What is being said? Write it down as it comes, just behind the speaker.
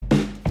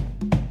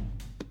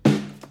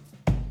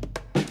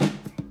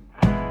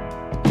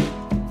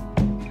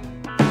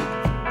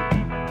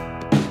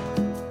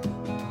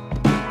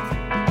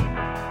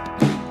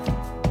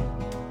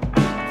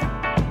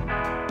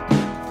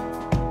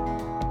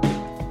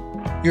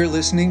You're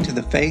listening to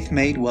the Faith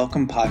Made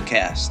Welcome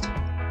podcast,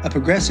 a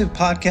progressive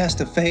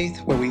podcast of faith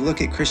where we look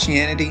at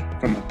Christianity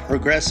from a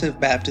progressive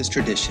Baptist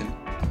tradition.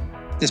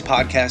 This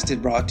podcast is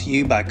brought to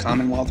you by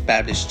Commonwealth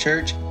Baptist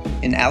Church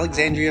in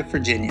Alexandria,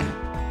 Virginia.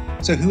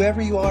 So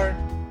whoever you are,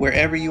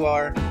 wherever you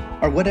are,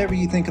 or whatever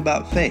you think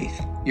about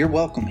faith, you're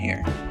welcome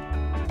here.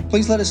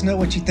 Please let us know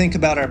what you think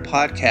about our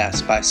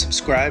podcast by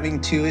subscribing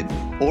to it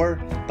or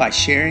by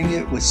sharing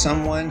it with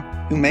someone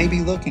who may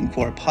be looking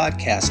for a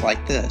podcast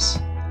like this.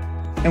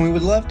 And we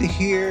would love to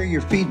hear your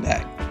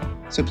feedback,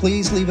 so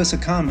please leave us a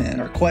comment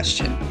or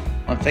question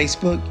on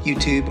Facebook,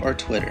 YouTube, or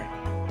Twitter.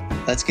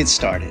 Let's get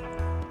started.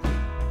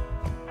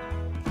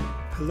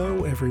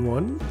 Hello,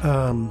 everyone.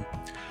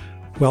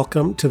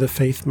 Welcome to the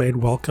Faith Made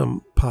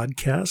Welcome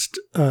podcast.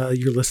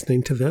 You're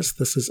listening to this.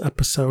 This is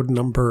episode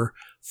number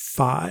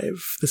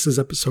 5. This is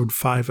episode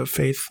 5 of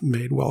Faith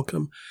Made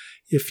Welcome.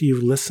 If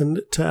you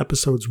listened to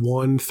episodes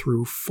 1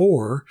 through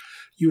 4,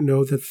 you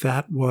know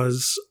that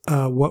was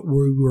what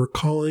we were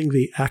calling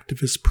the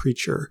Activist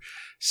Preacher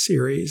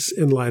series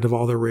in light of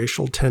all the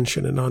racial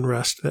tension and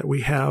unrest that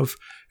we have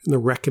and the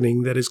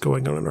reckoning that is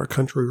going on in our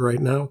country right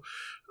now.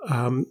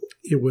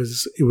 It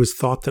was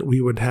thought that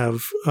we would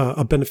have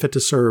a benefit to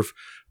serve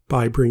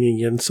by bringing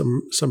in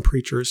some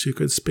preachers who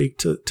could speak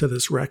to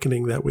this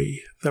reckoning that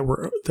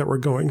we're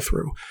going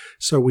through.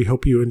 So we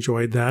hope you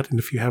enjoyed that, and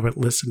if you haven't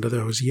listened to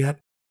those yet,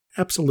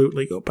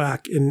 absolutely go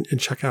back and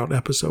check out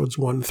episodes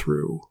 1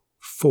 through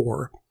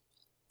 4.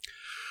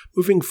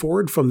 Moving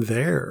forward from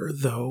there,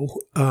 though,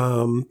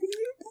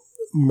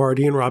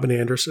 Marty and Robin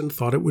Anderson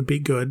thought it would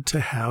be good to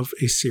have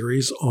a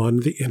series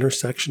on the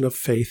intersection of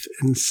faith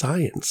and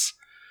science.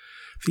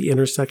 The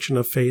intersection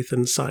of faith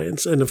and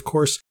science. And of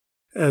course,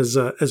 as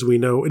we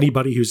know,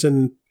 anybody who's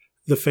in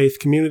the faith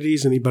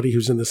communities, anybody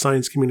who's in the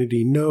science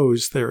community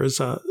knows there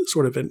is a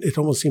sort of it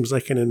almost seems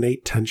like an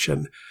innate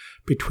tension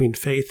between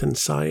faith and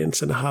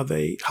science and how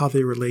they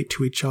relate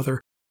to each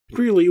other.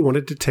 Really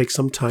wanted to take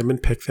some time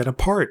and pick that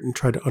apart and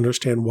try to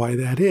understand why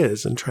that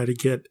is and try to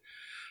get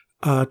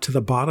to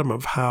the bottom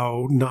of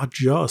how not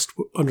just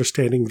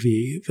understanding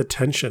the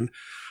tension,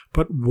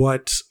 but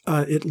what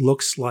it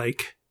looks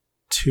like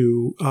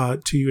to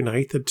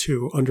unite the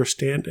two,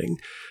 understanding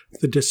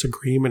the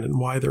disagreement and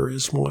why there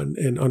is one,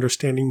 and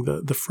understanding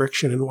the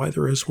friction and why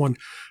there is one.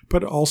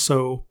 But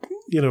also,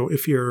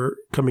 if you're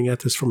coming at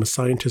this from a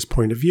scientist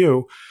point of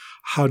view,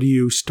 how do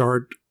you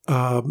start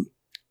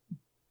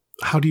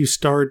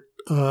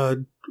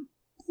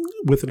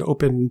with an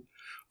open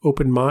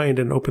mind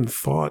and open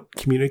thought,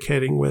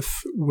 communicating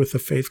with the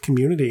faith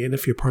community? And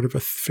if you're part of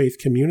a faith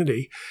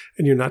community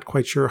and you're not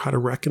quite sure how to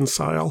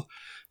reconcile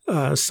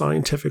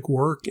scientific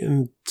work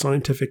and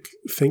scientific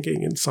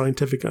thinking and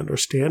scientific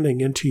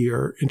understanding into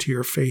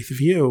your faith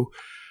view,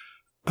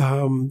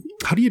 how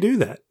do you do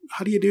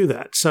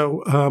that?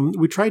 So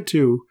we tried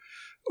to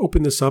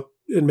open this up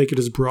and make it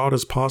as broad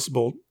as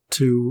possible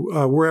to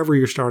wherever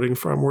you're starting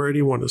from, where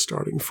anyone is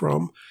starting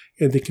from,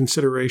 and the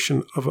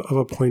consideration of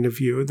a point of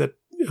view that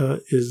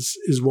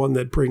is one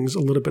that brings a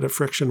little bit of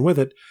friction with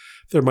it.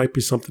 There might be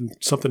something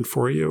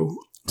for you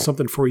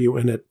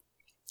in it.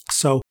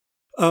 So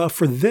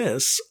for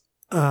this,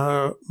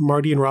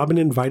 Marty and Robin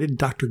invited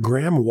Dr.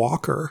 Graham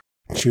Walker,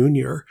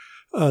 Jr.,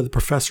 the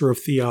professor of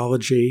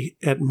theology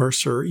at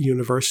Mercer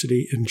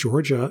University in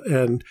Georgia.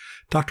 And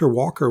Dr.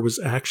 Walker was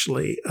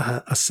actually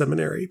a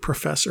seminary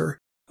professor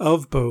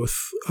of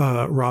both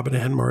Robin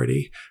and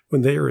Marty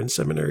when they were in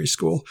seminary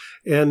school.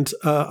 And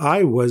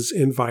I was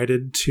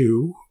invited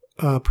to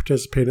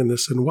participate in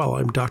this. And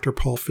I'm Dr.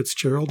 Paul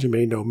Fitzgerald. You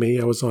may know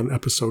me. I was on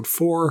episode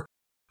 4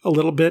 a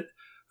little bit.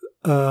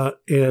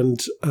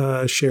 And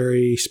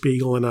Sherry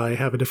Spiegel and I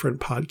have a different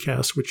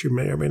podcast, which you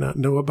may or may not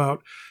know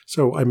about.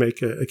 So I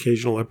make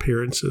occasional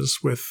appearances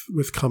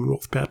with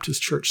Commonwealth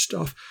Baptist Church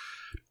stuff.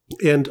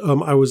 And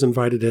I was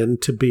invited in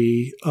to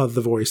be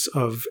the voice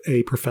of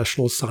a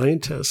professional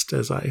scientist,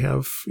 as I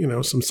have,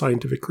 some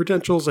scientific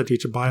credentials. I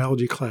teach a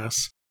biology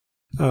class.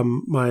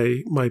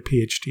 My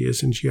PhD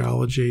is in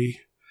geology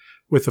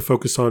with a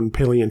focus on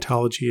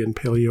paleontology and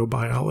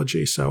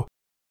paleobiology. So,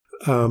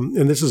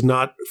 and this is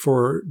not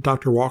for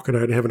Dr. Walker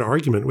and I to have an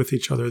argument with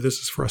each other. This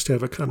is for us to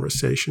have a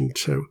conversation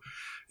to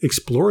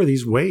explore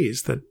these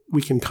ways that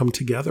we can come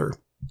together,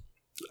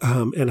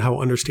 and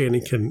how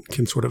understanding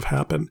can sort of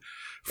happen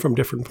from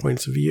different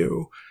points of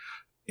view.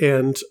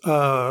 And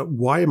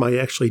why am I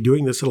actually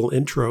doing this little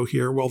intro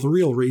here? Well, the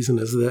real reason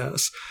is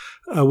this.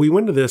 We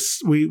went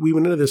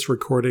into this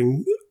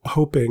recording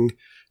hoping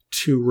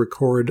to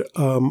record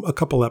a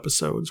couple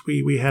episodes.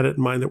 We had it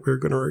in mind that we were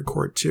going to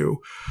record 2.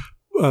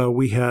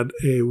 We had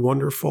a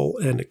wonderful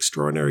and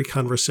extraordinary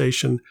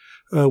conversation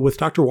with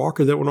Dr.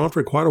 Walker that went on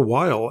for quite a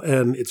while,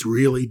 and it's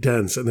really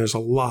dense, and there's a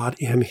lot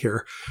in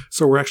here.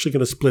 So we're actually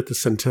going to split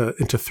this into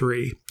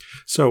 3.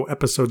 So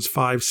episodes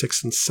 5,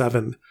 6, and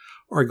 7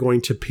 are going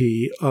to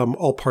be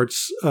all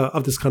parts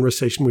of this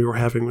conversation we were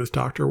having with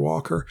Dr.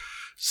 Walker.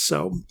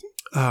 So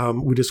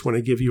we just want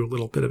to give you a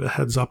little bit of a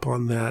heads up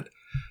on that.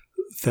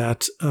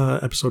 that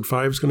episode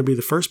 5 is going to be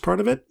the first part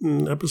of it,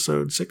 and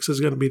episode 6 is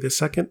going to be the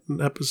second,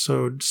 and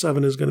episode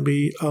 7 is going to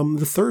be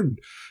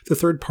the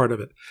third part of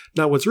it.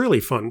 Now, what's really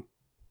fun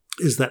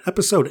is that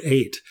episode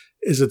 8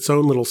 is its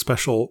own little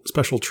special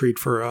treat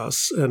for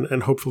us,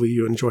 and hopefully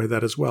you enjoy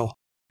that as well.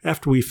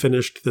 After we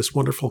finished this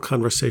wonderful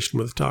conversation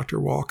with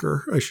Dr.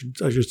 Walker, I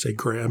should say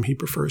Graham. He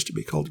prefers to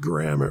be called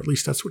Graham, or at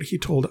least that's what he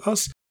told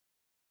us.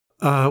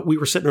 We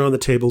were sitting around the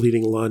table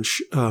eating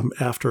lunch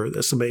after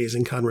this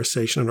amazing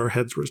conversation, and our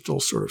heads were still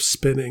sort of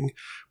spinning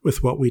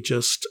with what we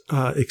just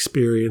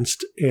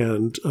experienced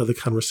and the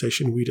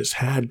conversation we just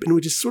had. And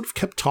we just sort of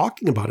kept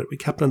talking about it. We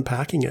kept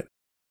unpacking it.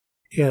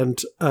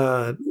 And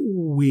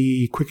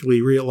we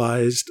quickly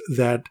realized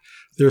that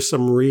there's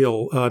some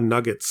real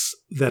nuggets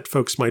that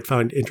folks might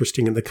find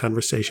interesting in the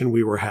conversation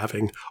we were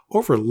having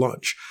over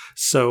lunch.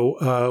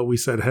 So we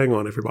said, hang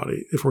on,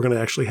 everybody. If we're going to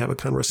actually have a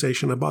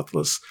conversation about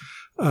this,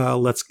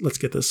 let's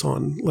get this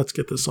on. Let's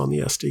get this on the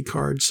SD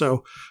card.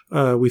 So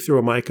we threw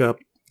a mic up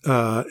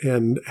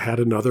and had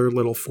another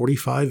little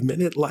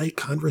 45-minute like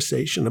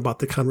conversation about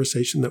the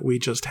conversation that we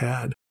just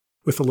had,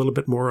 with a little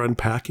bit more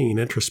unpacking and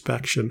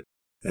introspection,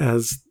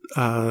 as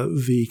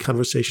the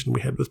conversation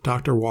we had with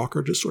Dr.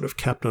 Walker just sort of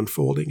kept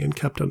unfolding and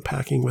kept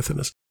unpacking within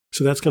us.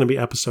 So that's going to be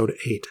episode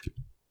 8.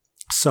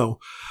 So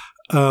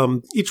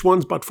each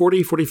one's about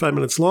 45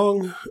 minutes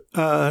long,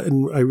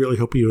 and I really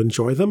hope you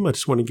enjoy them. I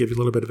just want to give you a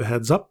little bit of a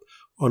heads up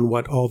on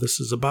what all this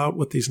is about,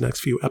 what these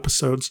next few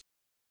episodes,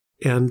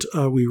 and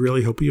we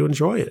really hope you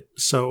enjoy it.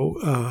 So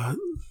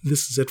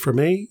this is it for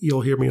me.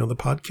 You'll hear me on the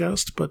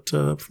podcast, but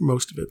for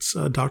most of it's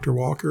Dr.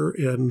 Walker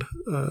and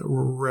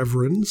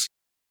Reverends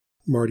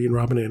Marty and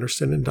Robin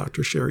Anderson and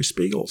Dr. Sherry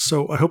Spiegel.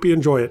 So I hope you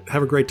enjoy it.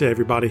 Have a great day,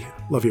 everybody.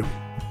 Love you.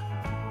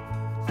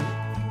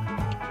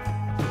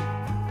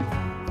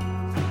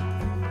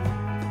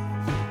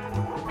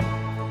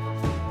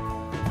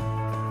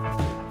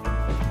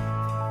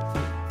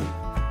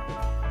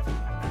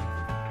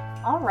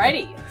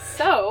 Alrighty,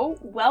 so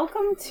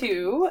welcome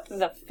to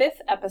the 5th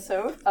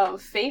episode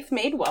of Faith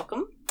Made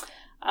Welcome.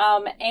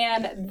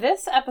 And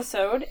this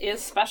episode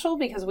is special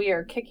because we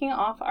are kicking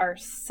off our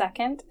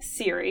 2nd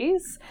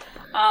series.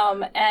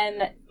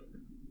 And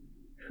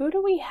who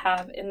do we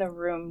have in the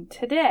room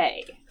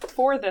today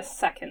for this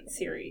 2nd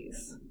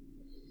series?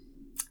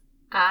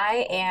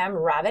 I am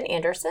Robin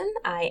Anderson.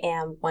 I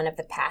am one of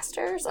the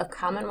pastors of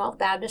Commonwealth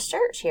Baptist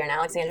Church here in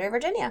Alexandria,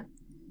 Virginia.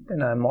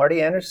 And I'm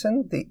Marty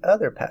Anderson, the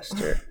other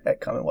pastor at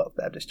Commonwealth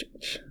Baptist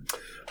Church.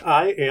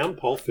 I am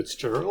Paul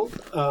Fitzgerald.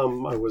 I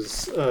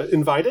was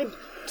invited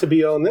to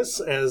be on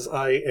this as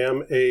I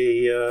am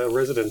a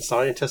resident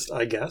scientist,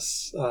 I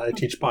guess. I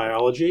teach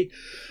biology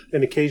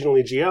and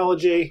occasionally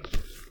geology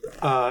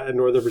at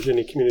Northern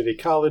Virginia Community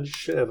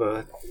College. I have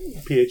a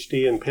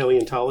PhD in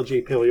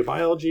paleontology,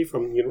 paleobiology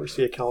from the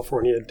University of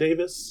California at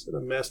Davis,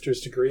 and a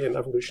master's degree in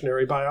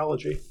evolutionary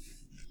biology.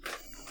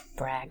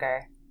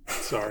 Bragger.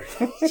 Sorry.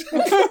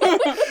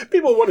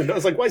 People want to know. I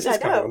was like, why is this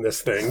guy on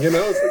this thing? You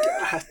know, it's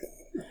like,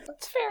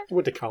 That's fair. I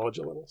went to college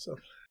a little, so.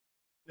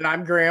 And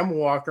I'm Graham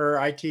Walker.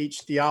 I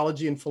teach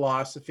theology and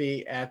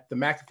philosophy at the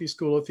McAfee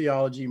School of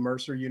Theology,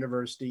 Mercer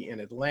University in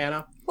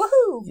Atlanta.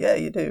 Woohoo! Yeah,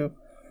 you do.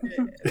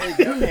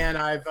 And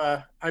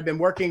I've been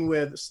working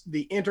with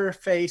the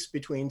interface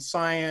between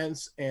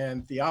science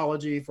and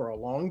theology for a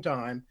long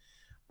time.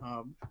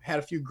 Had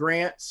a few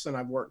grants, and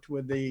I've worked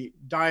with the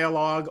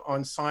Dialogue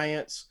on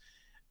Science,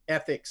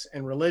 Ethics,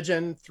 and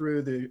Religion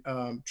through the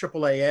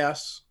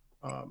AAAS.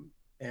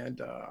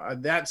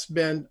 That's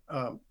been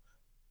a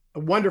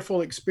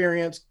wonderful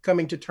experience,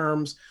 coming to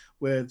terms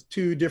with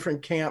 2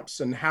 different camps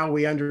and how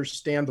we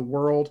understand the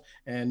world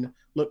and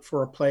look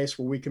for a place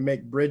where we can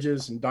make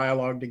bridges and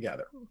dialogue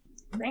together.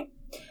 Great.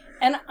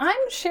 And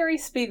I'm Sherry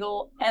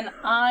Spiegel, and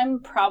I'm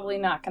probably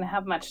not going to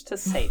have much to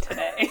say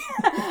today.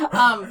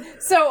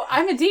 So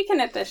I'm a deacon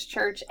at this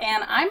church,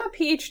 and I'm a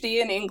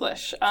PhD in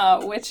English,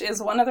 which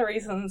is one of the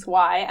reasons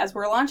why, as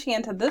we're launching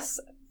into this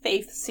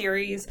faith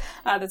series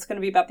that's going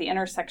to be about the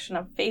intersection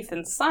of faith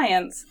and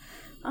science,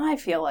 I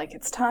feel like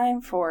it's time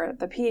for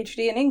the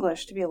PhD in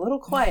English to be a little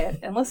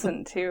quiet and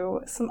listen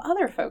to some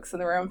other folks in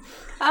the room.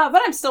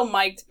 But I'm still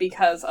mic'd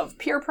because of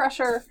peer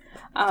pressure.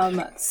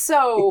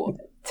 So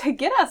to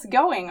get us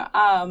going,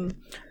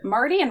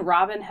 Marty and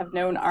Robin have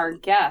known our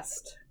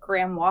guest,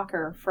 Graham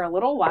Walker, for a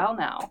little while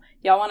now.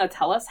 Y'all want to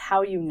tell us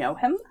how you know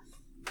him?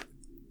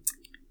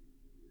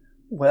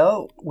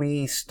 Well,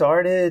 we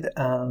started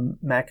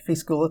McAfee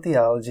School of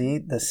Theology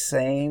the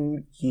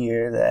same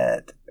year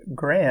that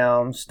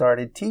Graham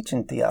started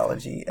teaching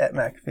theology at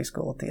McAfee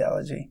School of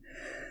Theology.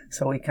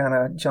 So we kind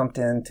of jumped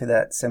into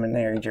that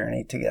seminary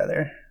journey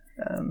together.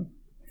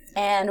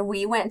 And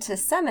we went to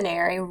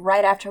seminary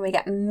right after we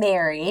got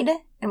married,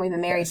 and we've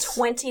been married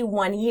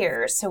 21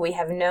 years. So we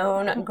have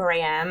known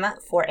Graham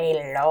for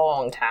a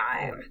long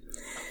time.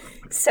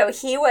 So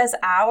he was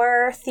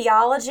our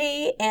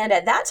theology, and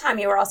at that time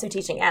you were also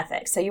teaching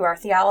ethics. So you were our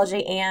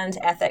theology and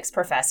ethics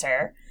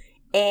professor.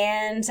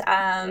 And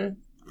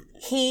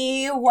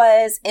he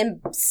was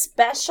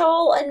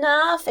special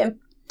enough and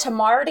to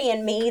Marty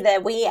and me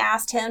that we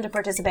asked him to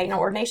participate in an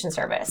ordination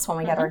service when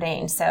we got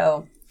ordained.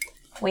 So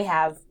we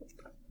have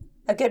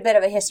a good bit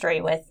of a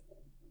history with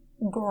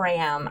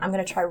Graham. I'm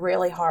going to try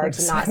really hard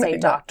to not say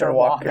Dr.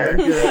 Walker.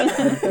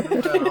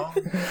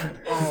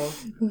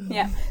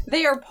 Yeah,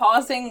 they are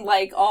pausing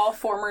like all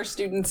former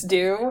students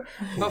do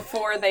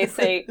before they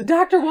say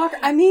Dr. Walker.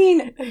 I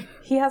mean,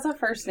 he has a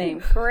first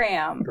name,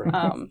 Graham.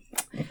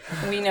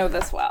 We know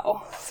this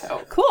well.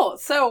 So cool.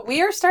 So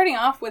we are starting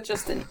off with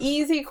just an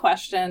easy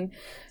question.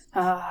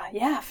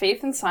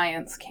 Faith and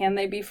science, can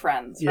they be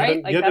friends?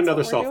 Right? Yet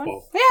another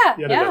softball.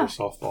 Another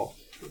softball.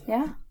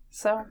 Yeah.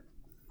 So,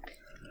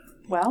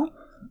 well,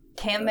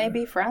 can they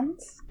be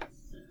friends?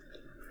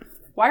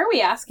 Why are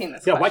we asking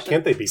this question? Why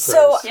can't they be friends?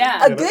 So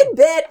a good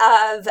bit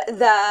of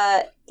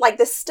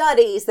the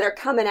studies that are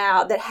coming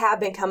out, that have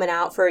been coming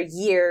out for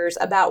years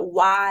about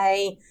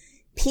why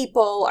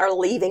people are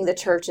leaving the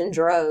church in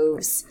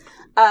droves.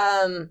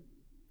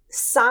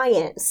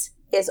 Science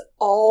is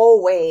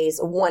always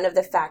one of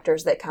the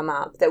factors that come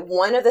up. That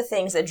one of the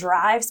things that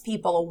drives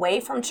people away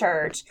from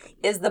church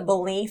is the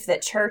belief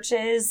that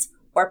churches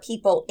or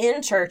people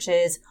in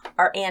churches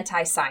are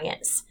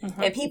anti-science.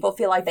 Mm-hmm. And people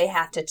feel like they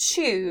have to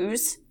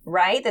choose,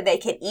 right? That they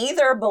can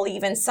either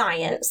believe in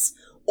science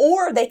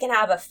or they can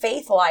have a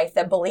faith life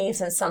that believes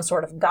in some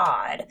sort of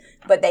God,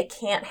 but they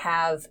can't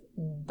have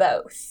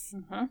both.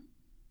 Mm-hmm.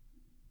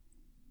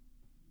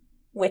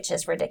 Which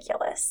is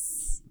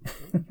ridiculous.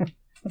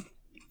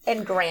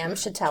 And Graham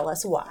should tell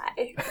us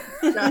why.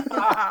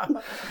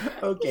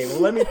 Okay, well,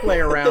 let me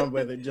play around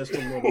with it just a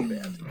little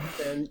bit.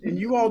 And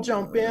you all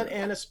jump in,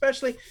 and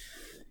especially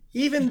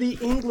even the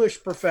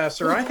English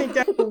professor. I think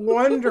that's a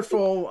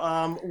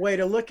wonderful way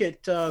to look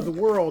at the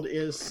world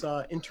is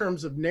in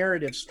terms of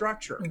narrative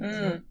structure.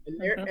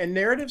 Mm-hmm. And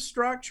narrative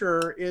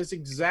structure is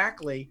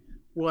exactly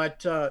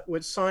what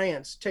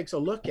science takes a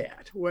look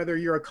at. Whether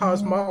you're a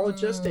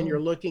cosmologist and you're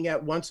looking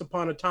at once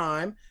upon a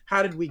time,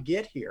 how did we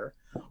get here?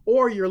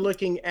 Or you're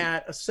looking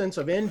at a sense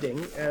of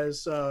ending,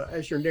 as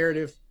your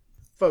narrative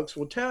folks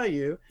will tell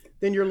you,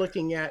 then you're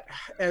looking at,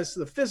 as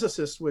the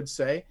physicists would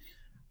say,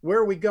 where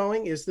are we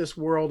going? Is this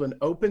world an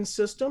open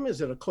system?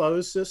 Is it a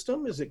closed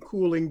system? Is it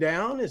cooling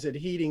down? Is it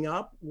heating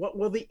up? What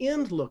will the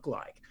end look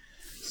like?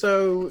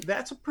 So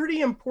that's a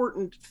pretty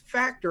important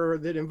factor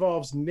that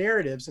involves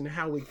narratives and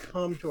how we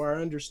come to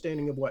our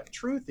understanding of what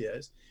truth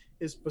is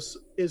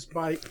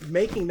by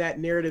making that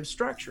narrative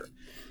structure.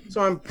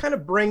 So I'm kind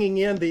of bringing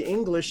in the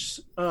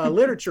English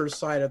literature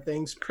side of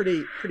things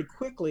pretty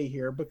quickly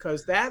here,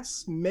 because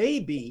that's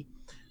maybe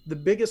the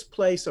biggest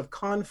place of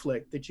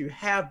conflict that you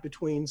have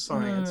between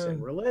science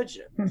and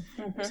religion.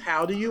 Is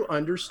how do you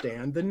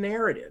understand the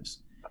narratives?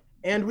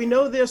 And we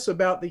know this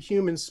about the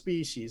human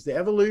species. The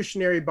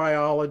evolutionary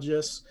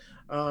biologists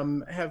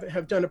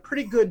have done a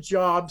pretty good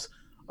job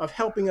of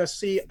helping us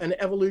see an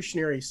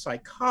evolutionary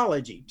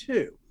psychology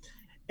too.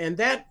 And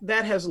that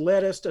has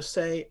led us to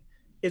say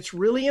it's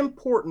really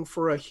important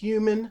for a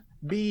human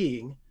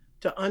being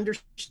to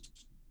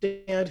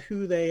understand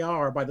who they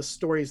are by the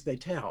stories they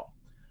tell.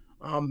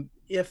 I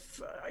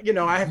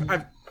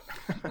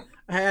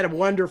had a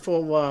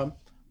wonderful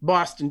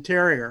Boston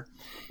Terrier,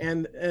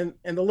 and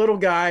the little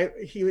guy,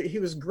 he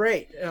was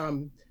great.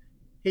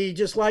 He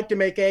just liked to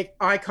make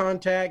eye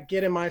contact,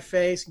 get in my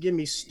face, give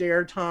me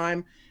stare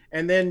time,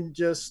 and then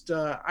just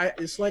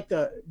it's like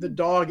the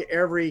dog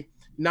every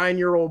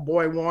 9-year-old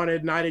boy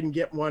wanted, and I didn't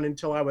get one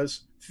until I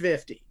was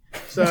 50.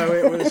 So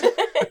it was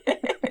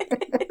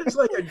it's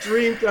like a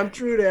dream come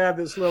true to have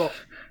this little.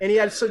 And he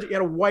had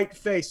a white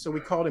face, so we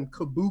called him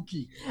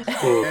Kabuki.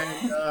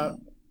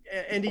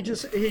 And he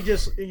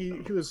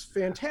was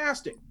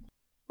fantastic.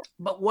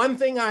 But one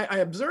thing I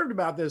observed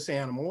about this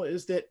animal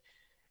is that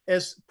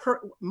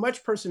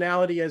much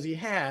personality as he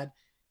had,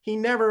 he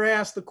never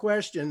asked the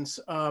questions,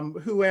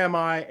 who am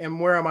I and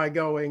where am I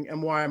going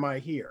and why am I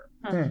here?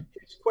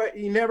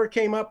 He never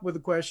came up with the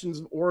questions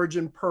of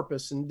origin,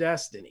 purpose, and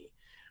destiny.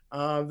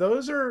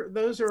 Those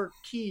are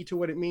key to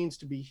what it means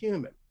to be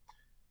human.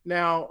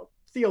 Now,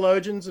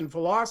 theologians and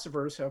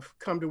philosophers have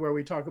come to where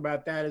we talk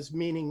about that as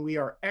meaning we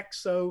are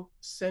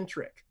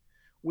exocentric.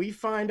 We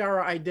find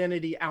our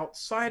identity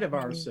outside of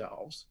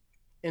ourselves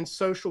in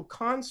social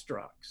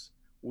constructs.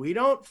 We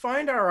don't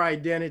find our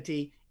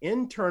identity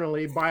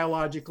internally,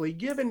 biologically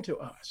given to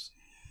us.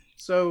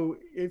 So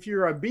if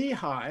you're a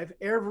beehive,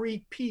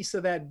 every piece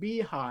of that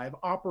beehive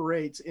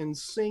operates in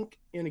sync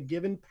in a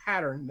given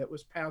pattern that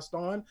was passed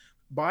on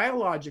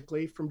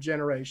biologically from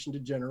generation to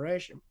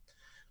generation.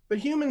 But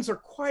humans are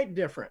quite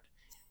different.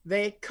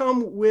 They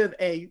come with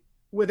a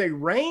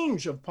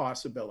range of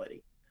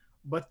possibility,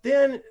 but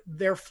then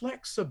their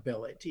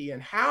flexibility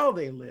and how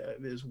they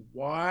live is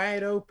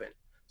wide open.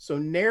 So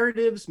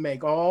narratives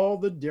make all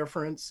the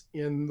difference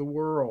in the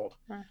world,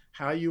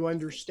 how you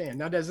understand.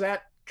 Now, does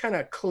that kind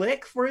of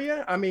click for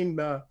you? I mean,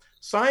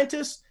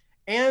 scientists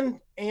and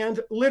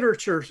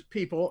literature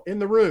people in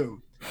the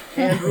room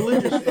and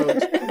religious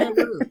folks in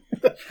the room.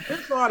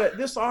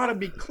 This ought to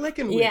be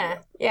clicking with you.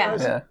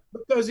 Yeah.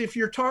 Because if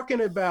you're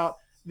talking about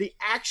the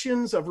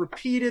actions of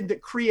repeated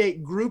that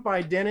create group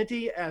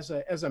identity as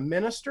a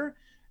minister,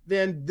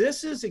 then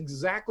this is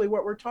exactly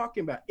what we're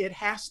talking about. It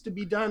has to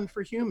be done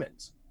for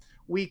humans.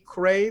 We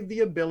crave the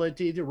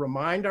ability to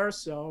remind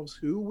ourselves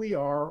who we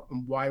are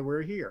and why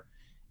we're here.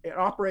 It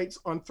operates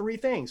on three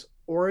things: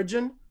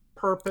 origin,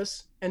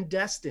 purpose, and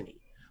destiny.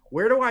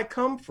 Where do I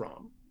come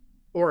from?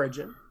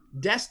 Origin.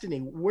 Destiny.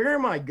 Where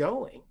am I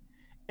going?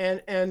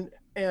 And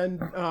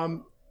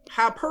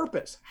how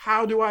purpose?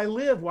 How do I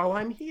live while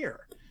I'm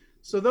here?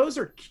 So those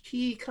are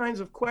key kinds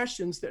of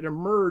questions that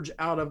emerge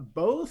out of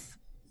both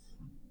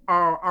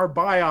our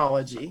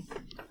biology,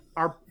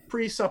 our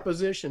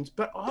presuppositions,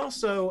 but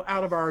also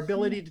out of our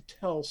ability to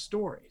tell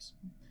stories.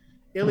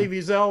 Elie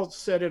Wiesel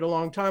said it a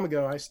long time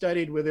ago. I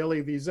studied with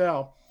Elie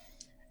Wiesel,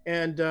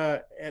 and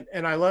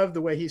I love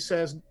the way he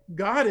says,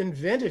 God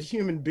invented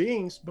human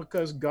beings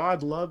because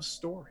God loves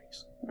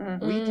stories.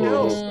 Mm-hmm. We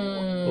tell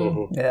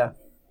stories. Yeah.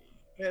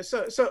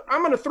 So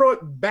I'm going to throw it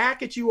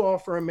back at you all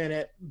for a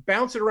minute,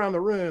 bounce it around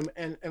the room,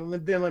 and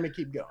then let me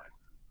keep going.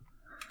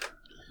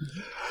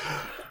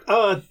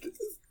 I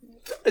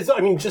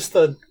mean, just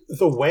the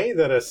way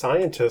that a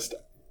scientist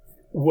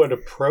would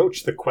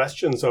approach the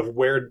questions of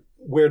where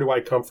do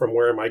I come from,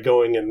 where am I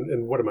going,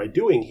 and what am I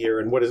doing here,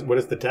 and what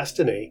is the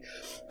destiny,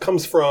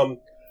 comes from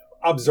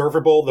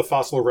observable, the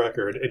fossil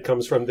record. It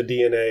comes from the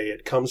DNA.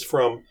 It comes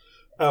from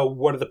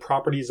what are the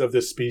properties of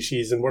this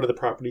species, and what are the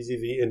properties of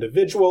the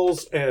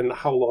individuals, and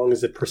how long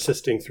is it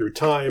persisting through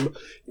time,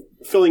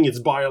 filling its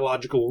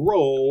biological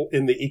role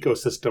in the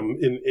ecosystem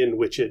in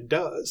which it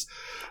does.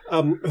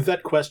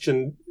 That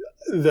question,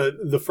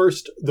 the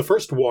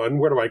first one,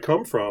 where do I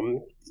come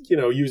from,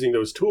 using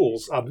those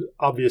tools,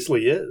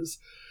 obviously is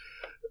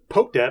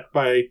poked at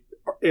by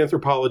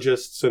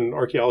anthropologists and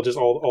archaeologists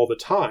all the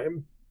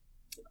time,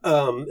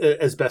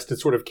 as best it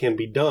sort of can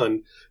be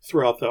done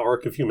throughout the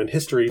arc of human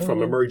history,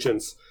 from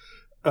emergence,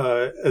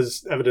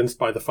 as evidenced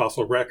by the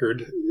fossil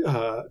record,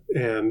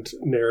 and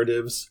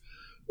narratives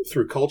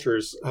through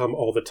cultures,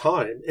 all the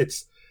time.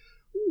 It's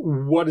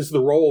what is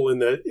the role in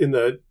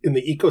the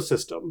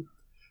ecosystem,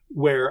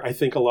 where I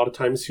think a lot of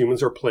times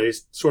humans are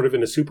placed sort of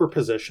in a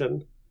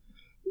superposition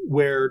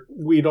where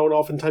we don't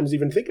oftentimes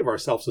even think of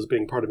ourselves as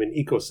being part of an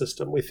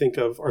ecosystem. We think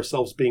of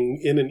ourselves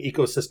being in an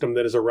ecosystem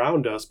that is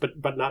around us,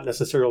 but not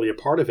necessarily a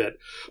part of it,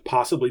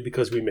 possibly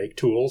because we make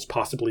tools,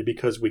 possibly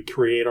because we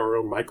create our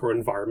own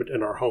microenvironment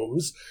in our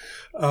homes.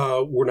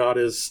 We're not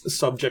as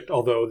subject,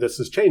 although this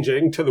is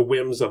changing, to the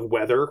whims of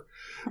weather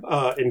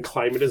and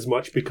climate as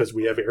much, because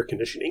we have air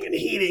conditioning and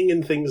heating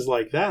and things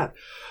like that.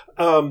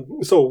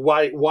 So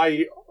why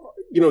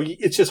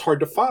it's just hard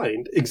to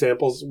find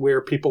examples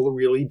where people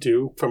really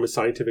do, from a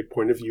scientific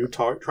point of view,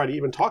 try to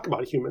even talk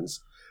about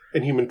humans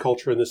and human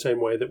culture in the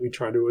same way that we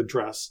try to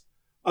address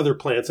other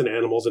plants and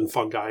animals and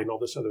fungi and all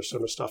this other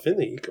sort of stuff in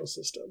the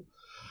ecosystem.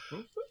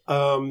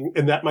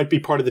 And that might be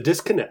part of the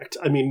disconnect.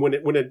 I mean, why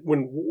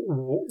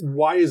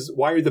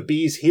are the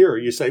bees here?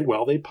 You say,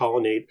 well, they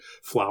pollinate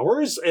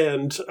flowers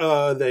and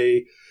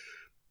they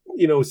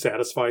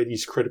satisfy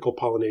these critical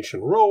pollination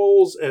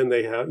roles, and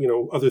they have,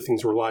 other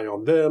things rely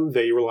on them.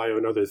 They rely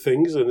on other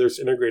things, and there's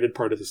integrated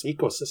part of this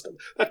ecosystem.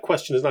 That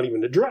question is not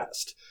even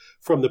addressed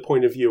from the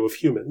point of view of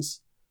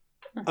humans,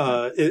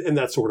 in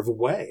that sort of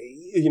way.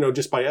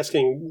 Just by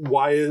asking,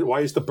 why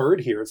is the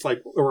bird here? It's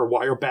like, or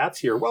why are bats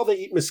here? Well, they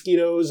eat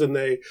mosquitoes and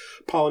they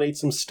pollinate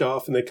some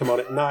stuff, and they come out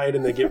at night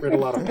and they get rid of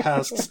a lot of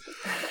pests.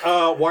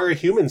 Why are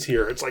humans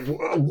here? It's like,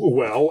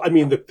 well, I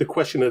mean, the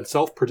question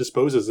itself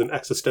predisposes an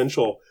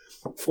existential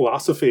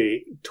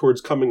philosophy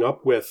towards coming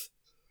up with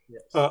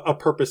a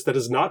purpose that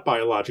is not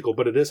biological,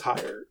 but it is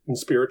higher and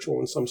spiritual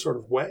in some sort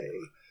of way.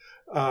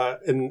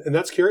 And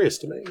that's curious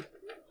to me.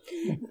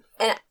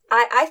 And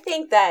I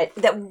think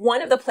that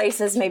one of the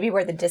places maybe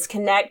where the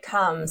disconnect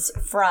comes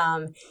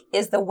from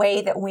is the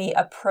way that we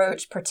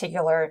approach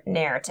particular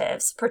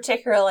narratives,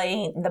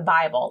 particularly the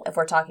Bible, if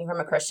we're talking from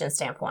a Christian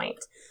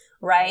standpoint,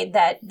 right?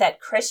 That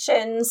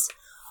Christians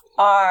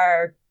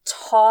are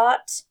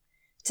taught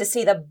to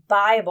see the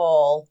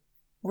Bible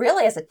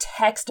really as a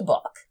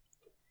textbook.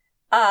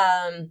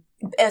 And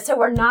so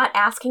we're not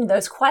asking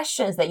those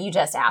questions that you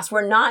just asked.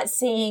 We're not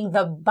seeing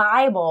the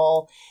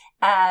Bible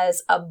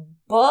as a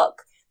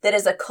book that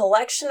is a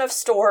collection of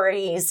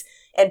stories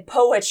and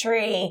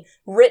poetry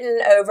written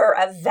over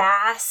a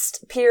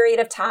vast period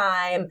of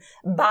time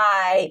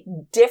by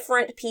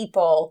different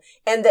people,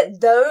 and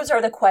that those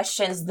are the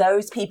questions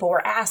those people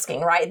were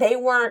asking, right? They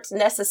weren't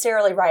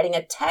necessarily writing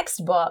a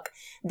textbook.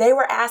 They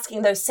were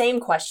asking those same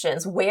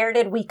questions. Where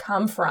did we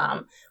come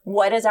from?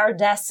 What is our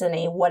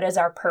destiny? What is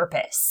our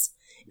purpose?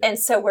 And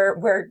so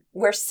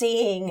we're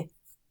seeing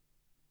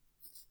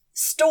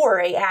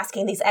story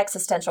asking these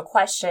existential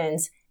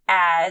questions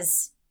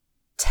as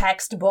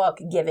textbook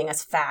giving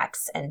us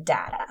facts and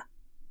data.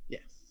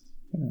 Yes.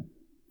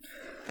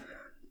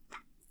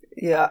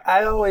 Yeah,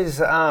 I always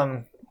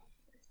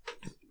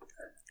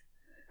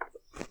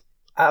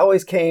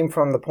came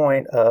from the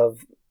point of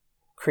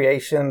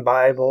creation,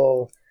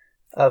 Bible,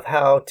 of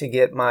how to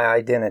get my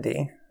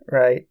identity,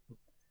 right?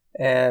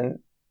 And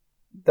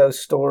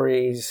those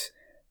stories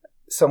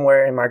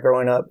somewhere in my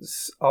growing up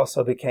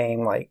also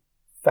became like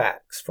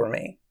facts for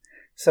me.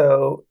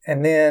 So,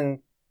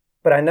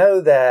 but I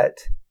know that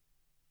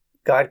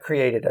God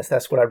created us.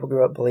 That's what I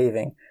grew up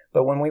believing.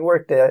 But when we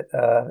worked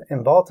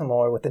in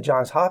Baltimore with the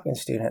Johns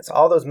Hopkins students,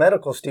 all those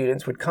medical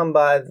students would come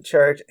by the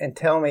church and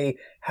tell me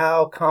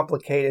how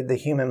complicated the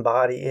human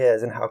body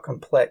is and how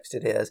complex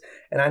it is.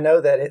 And I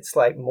know that it's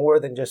like more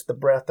than just the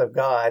breath of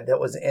God that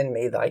was in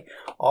me, like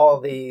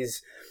all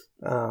these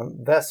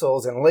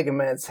vessels and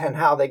ligaments and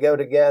how they go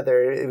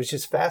together. It was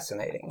just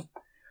fascinating.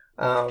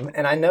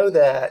 And I know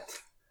that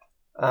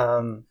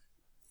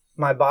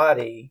my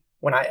body,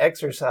 when I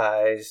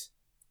exercise,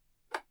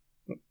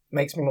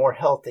 makes me more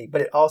healthy,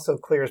 but it also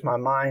clears my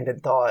mind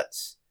and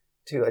thoughts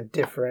to a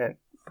different,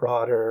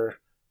 broader,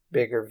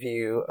 bigger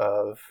view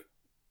of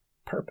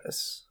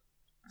purpose.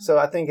 So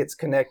I think it's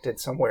connected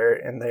somewhere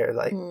in there,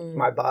 like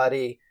my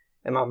body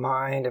and my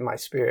mind and my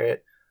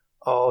spirit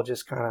all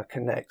just kind of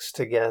connects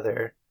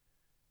together.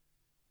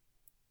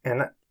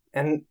 And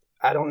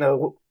I don't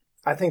know,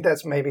 I think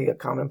that's maybe a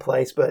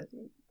commonplace, but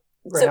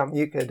Graham,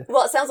 you could...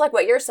 Well, it sounds like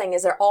what you're saying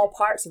is they're all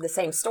parts of the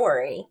same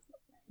story.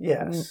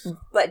 Yes.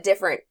 But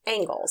different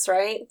angles,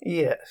 right?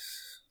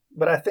 Yes.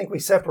 But I think we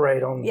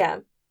separate them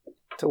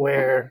to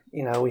where,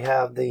 we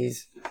have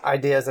these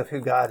ideas of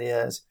who God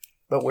is,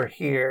 but we're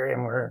here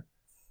and we're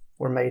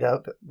made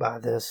up by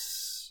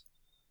this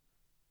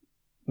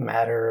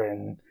matter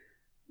and,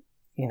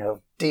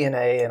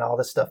 DNA and all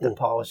this stuff that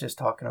Paul was just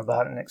talking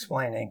about and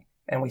explaining.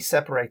 And we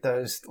separate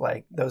those,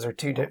 like those are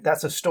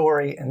that's a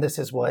story and this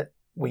is what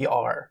we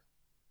are.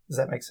 Does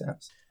that make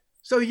sense?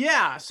 So,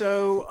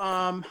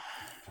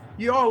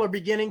 you all are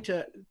beginning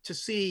to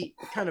see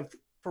kind of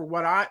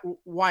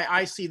why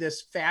I see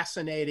this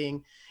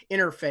fascinating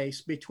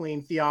interface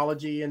between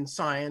theology and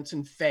science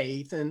and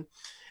faith and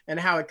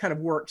how it kind of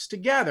works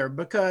together,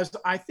 because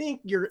I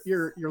think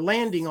you're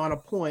landing on a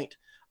point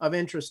of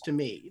interest to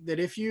me, that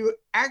if you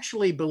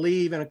actually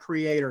believe in a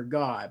creator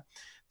God,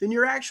 then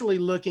you're actually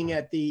looking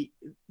at the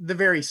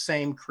very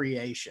same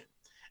creation,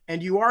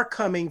 and you are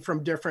coming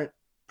from different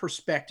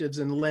perspectives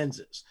and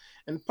lenses.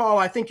 And Paul,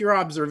 I think your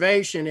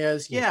observation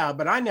is,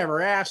 but I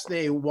never asked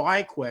the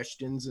why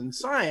questions in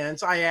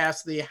science. I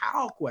asked the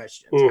how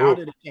questions. How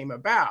did it came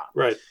about?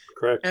 Right.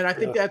 Correct. And I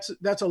think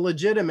that's a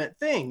legitimate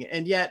thing.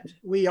 And yet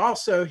we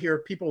also hear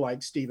people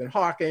like Stephen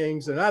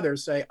Hawking and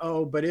others say,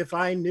 oh, but if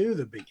I knew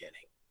the beginning,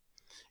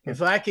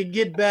 if I could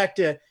get back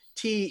to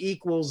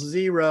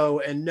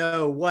T=0 and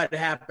know what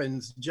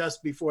happens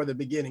just before the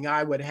beginning,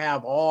 I would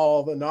have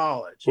all the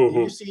knowledge.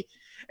 You see,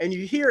 and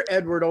you hear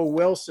Edward O.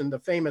 Wilson, the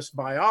famous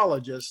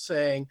biologist,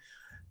 saying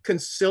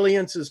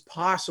consilience is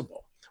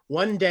possible.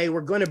 One day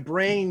we're going to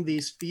bring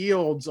these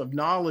fields of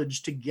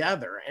knowledge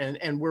together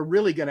and we're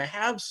really going to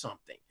have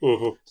something.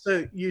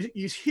 So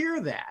you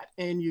hear that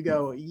and you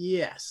go,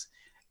 yes.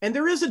 And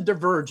there is a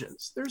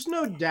divergence. There's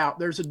no doubt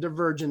there's a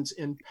divergence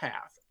in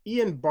path.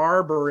 Ian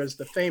Barber is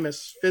the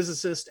famous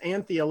physicist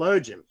and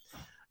theologian,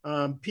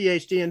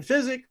 PhD in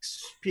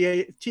physics,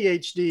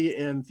 PhD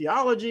in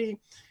theology.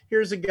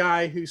 Here's a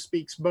guy who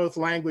speaks both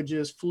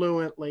languages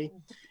fluently.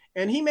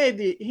 And he made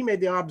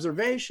the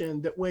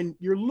observation that when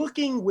you're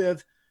looking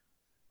with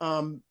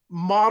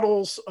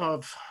models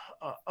of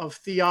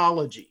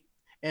theology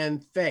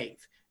and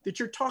faith, that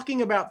you're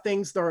talking about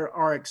things that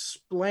are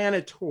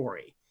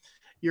explanatory.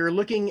 You're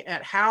looking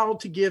at how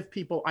to give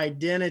people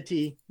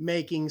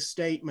identity-making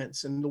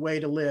statements and the way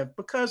to live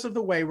because of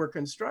the way we're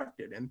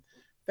constructed. And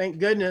thank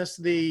goodness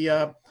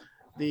the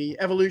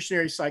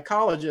evolutionary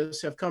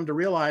psychologists have come to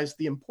realize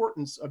the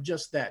importance of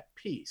just that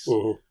piece.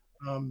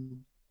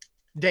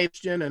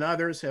 Davidson and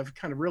others have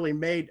kind of really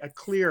made a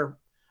clear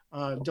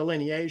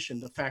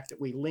delineation, the fact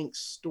that we link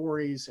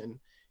stories and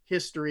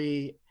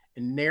history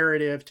and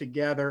narrative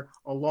together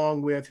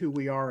along with who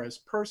we are as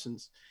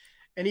persons.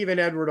 And even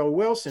Edward O.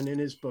 Wilson in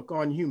his book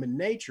On Human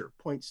Nature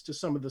points to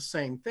some of the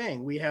same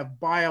thing. We have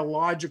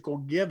biological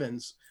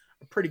givens,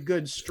 a pretty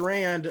good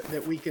strand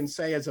that we can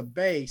say as a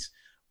base,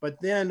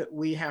 but then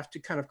we have to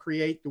kind of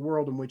create the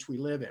world in which we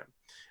live in.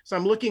 So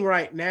I'm looking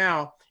right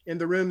now in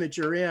the room that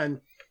you're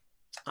in,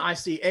 I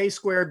see A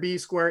squared, B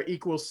squared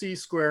equals C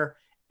squared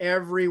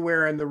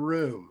everywhere in the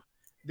room.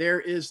 There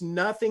is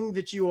nothing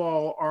that you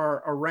all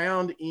are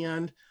around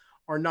in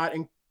or not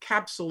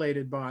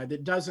encapsulated by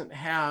that doesn't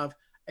have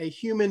a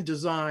human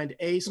designed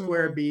A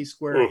squared, B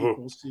squared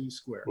equals C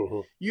squared.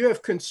 You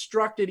have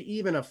constructed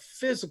even a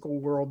physical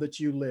world that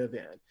you live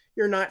in.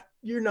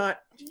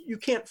 You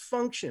can't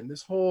function.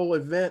 This whole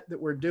event that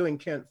we're doing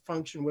can't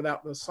function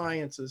without the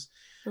sciences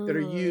that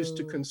are used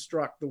to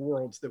construct the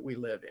worlds that we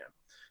live in.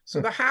 So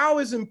the how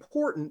is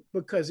important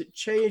because it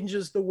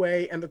changes the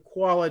way and the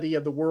quality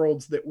of the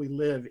worlds that we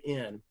live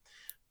in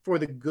for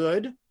the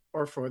good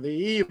or for the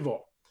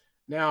evil.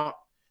 Now,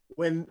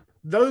 when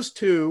those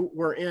two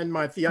were in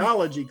my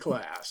theology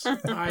class,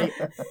 I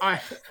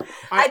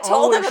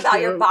told them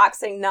about your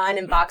boxing nun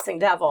and boxing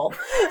devil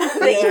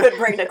that you would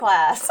bring to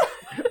class.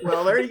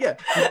 Well, there you go.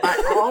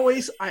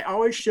 I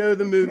always show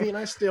the movie, and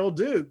I still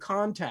do,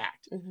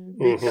 Contact,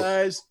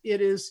 because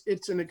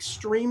it's an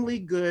extremely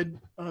good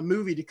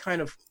movie to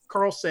kind of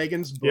Carl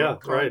Sagan's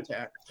book,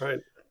 Contact. Right.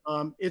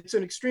 It's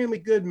an extremely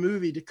good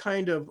movie to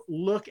kind of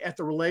look at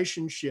the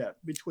relationship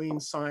between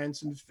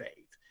science and faith.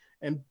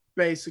 And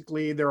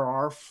basically there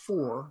are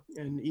four,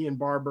 and Ian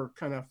Barber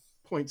kind of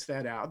points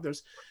that out.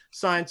 There's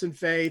science and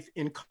faith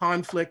in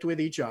conflict with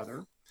each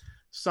other,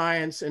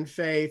 science and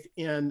faith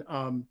in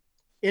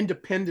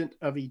independent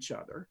of each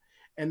other,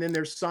 and then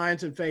there's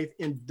science and faith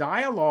in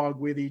dialogue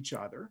with each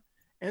other,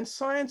 and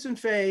science and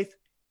faith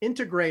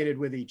integrated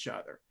with each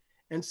other.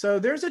 And so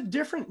there's a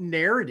different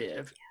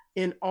narrative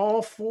in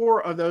all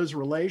four of those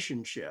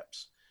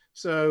relationships.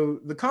 So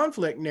the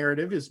conflict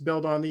narrative is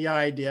built on the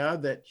idea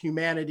that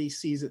humanity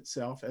sees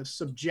itself as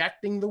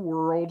subjecting the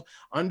world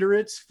under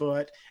its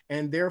foot,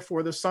 and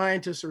therefore the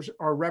scientists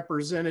are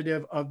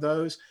representative of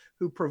those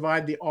who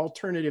provide the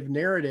alternative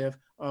narrative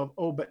of,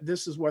 oh, but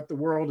this is what the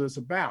world is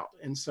about.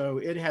 And so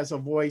it has a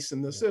voice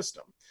in the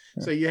system.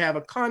 So you have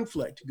a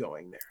conflict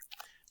going there.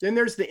 Then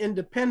there's the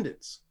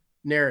independence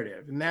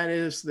narrative, and that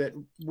is that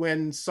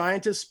when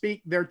scientists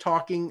speak, they're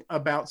talking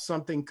about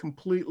something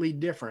completely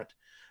different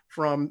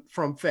from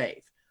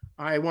faith.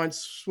 I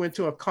once went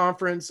to a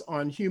conference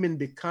on human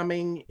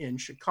becoming in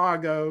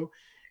Chicago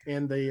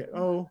in the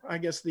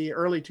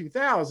early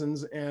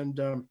 2000s, and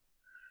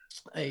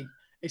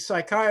a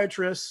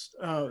psychiatrist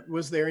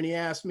was there, and he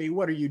asked me,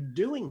 "What are you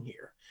doing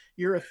here?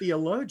 You're a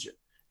theologian.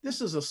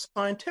 This is a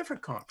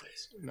scientific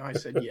conference." And I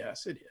said,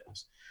 "Yes, it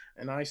is."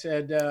 And I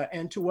said,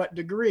 "And to what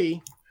degree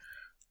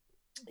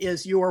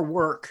is your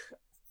work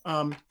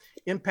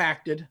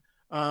impacted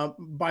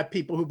by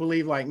people who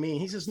believe like me?"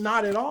 He says,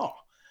 "Not at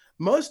all.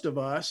 Most of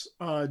us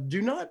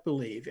do not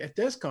believe at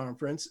this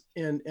conference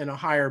in a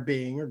higher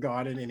being or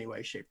God in any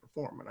way, shape, or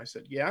form." And I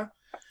said, "Yeah.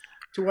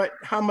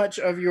 How much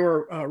of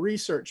your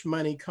research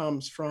money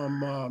comes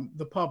from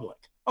the public?"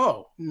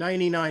 "Oh,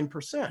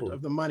 99%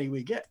 of the money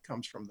we get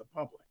comes from the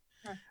public."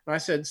 And I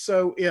said,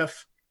 "So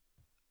if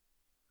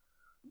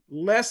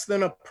less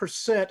than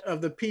 1%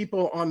 of the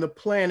people on the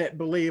planet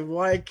believe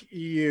like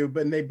you,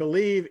 but they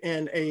believe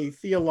in a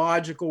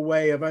theological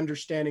way of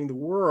understanding the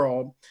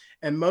world,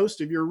 and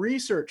most of your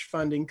research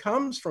funding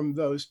comes from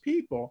those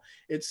people,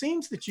 it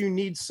seems that you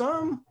need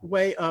some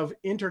way of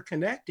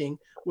interconnecting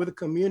with a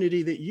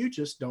community that you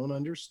just don't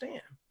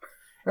understand."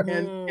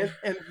 And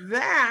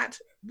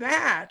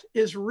that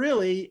is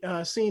really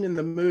seen in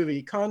the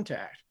movie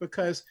Contact,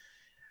 because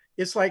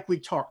it's like we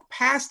talk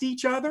past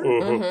each other,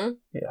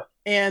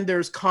 and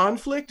there's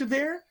conflict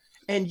there,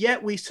 and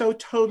yet we so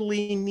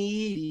totally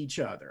need each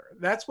other.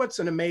 That's what's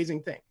an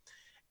amazing thing.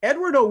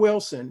 Edward O.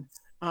 Wilson,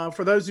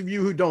 for those of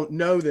you who don't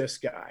know this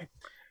guy,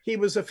 he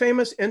was a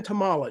famous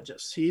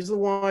entomologist. He's the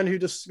one who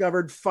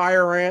discovered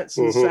fire ants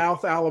in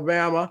South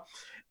Alabama.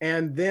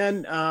 And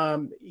then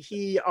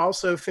he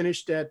also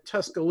finished at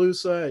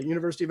Tuscaloosa,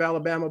 University of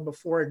Alabama,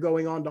 before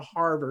going on to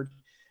Harvard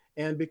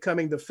and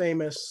becoming the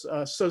famous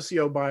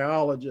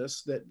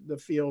sociobiologist, that the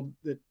field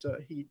that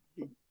he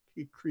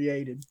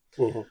created.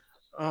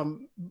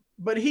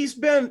 But he's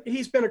been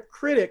a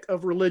critic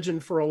of religion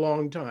for a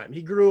long time.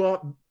 He grew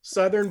up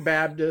Southern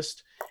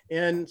Baptist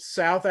in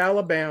South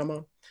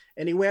Alabama,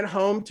 and he went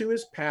home to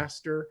his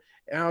pastor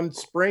on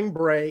spring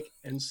break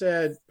and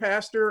said,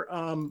 "Pastor,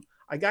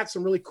 I got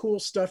some really cool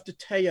stuff to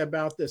tell you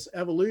about this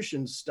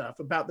evolution stuff,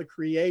 about the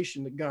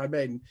creation that God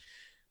made." And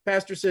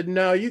pastor said,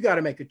 "No, you got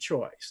to make a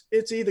choice.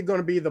 It's either going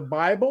to be the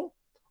Bible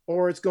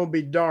or it's going to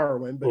be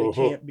Darwin, but it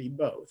can't be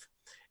both."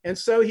 And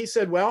so he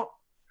said, well,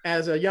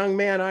 as a young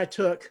man, I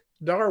took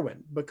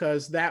Darwin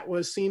because that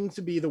seemed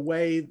to be the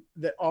way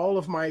that all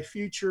of my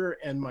future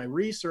and my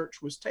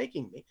research was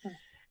taking me.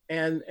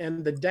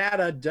 And the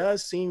data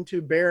does seem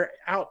to bear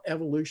out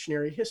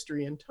evolutionary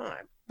history in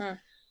time.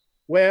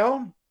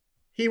 Well,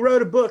 he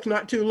wrote a book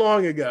not too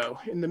long ago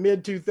in the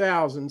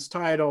mid-2000s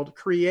titled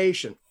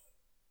Creation.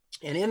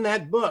 And in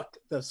that book,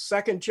 the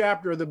second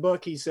chapter of the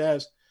book, he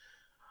says,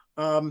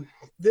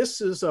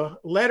 this is a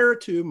letter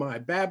to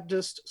my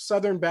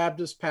Southern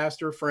Baptist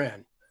pastor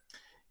friend.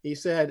 He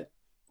said,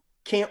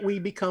 "Can't we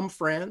become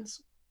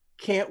friends?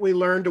 Can't we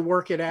learn to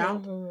work it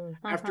out?"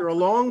 After a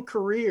long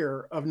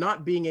career of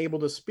not being able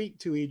to speak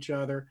to each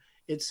other,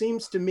 it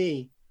seems to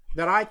me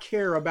that I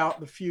care about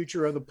the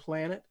future of the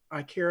planet.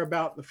 I care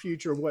about the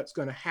future of what's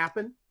going to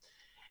happen.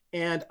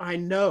 And I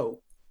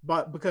know,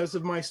 but because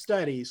of my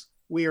studies,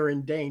 we are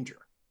in danger.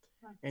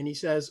 And he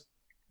says,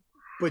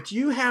 but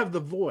you have the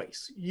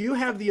voice. You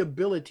have the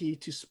ability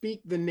to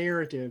speak the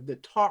narrative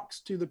that talks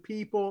to the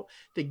people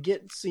to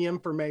get the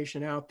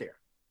information out there.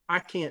 I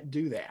can't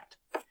do that.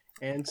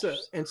 And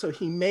so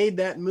he made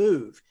that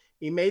move.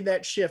 He made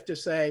that shift to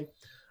say,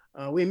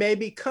 we may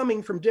be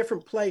coming from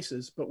different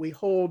places, but we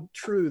hold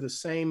true the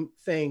same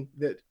thing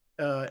that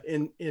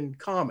in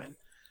common,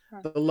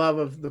 the love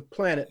of the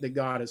planet that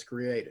God has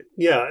created.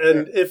 Yeah,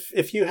 and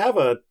if you have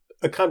a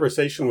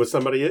conversation with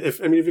somebody,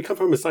 if you come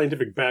from a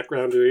scientific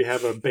background or you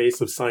have a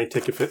base of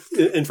scientific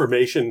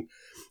information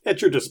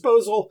at your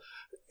disposal,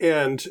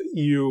 and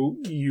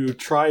you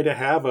try to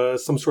have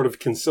some sort of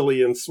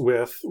consilience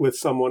with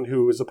someone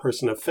who is a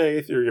person of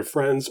faith, or your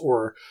friends,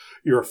 or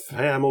your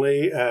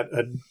family at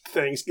a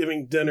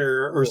Thanksgiving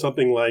dinner or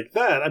something like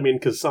that. I mean,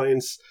 because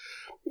science,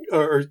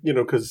 or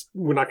because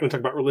we're not going to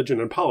talk about religion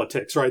and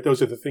politics, right?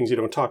 Those are the things you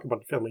don't talk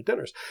about at family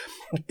dinners.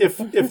 If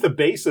the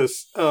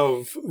basis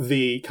of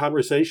the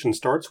conversation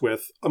starts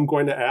with, I'm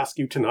going to ask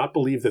you to not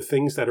believe the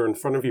things that are in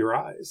front of your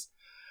eyes,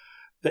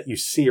 that you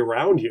see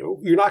around you,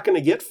 you're not going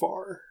to get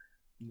far.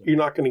 You're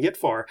not going to get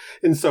far.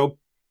 And so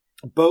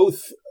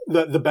both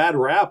the bad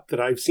rap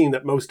that I've seen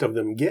that most of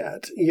them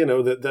get,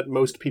 that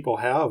most people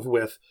have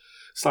with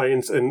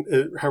science, and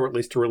how it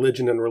relates to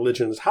religion, and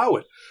religion is how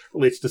it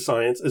relates to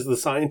science, is the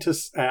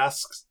scientist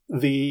asks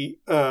the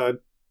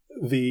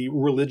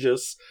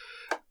religious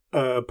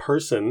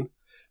person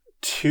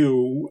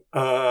to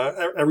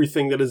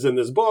everything that is in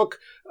this book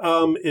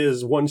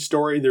is one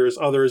story, there's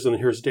others, and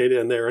here's data,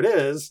 and there it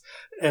is.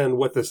 And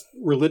what this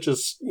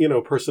religious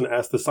person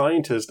asks the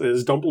scientist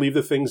is, don't believe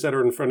the things that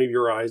are in front of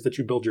your eyes that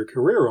you build your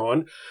career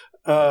on,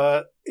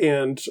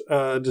 and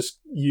just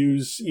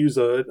use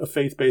a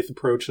faith-based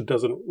approach that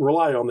doesn't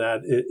rely on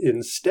that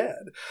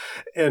instead.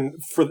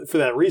 And for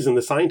that reason,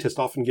 the scientist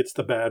often gets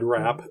the bad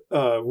rap,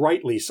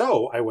 rightly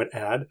so, I would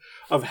add,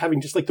 of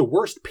having just like the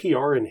worst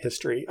PR in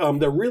history.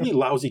 They're really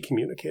lousy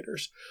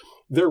communicators.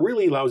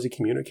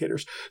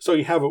 So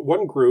you have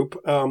one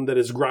group that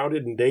is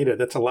grounded in data,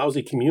 that's a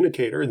lousy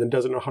communicator and then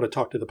doesn't know how to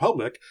talk to the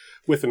public,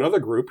 with another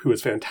group who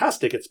is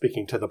fantastic at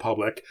speaking to the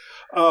public,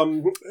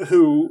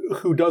 who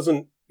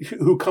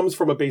comes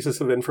from a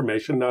basis of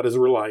information, not as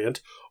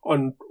reliant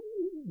on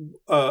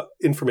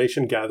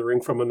information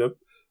gathering from a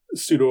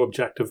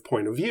pseudo-objective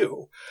point of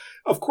view.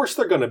 Of course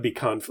there's going to be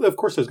conflict.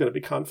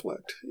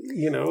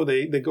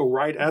 They go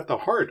right at the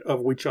heart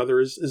of which other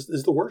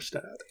is the worst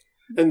at.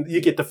 And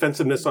you get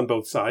defensiveness on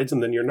both sides,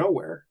 and then you're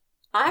nowhere.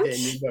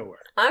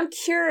 I'm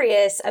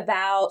curious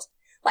about,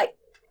 like,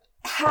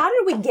 how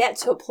did we get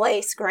to a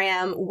place,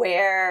 Graham,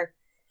 where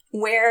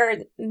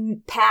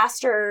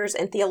pastors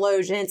and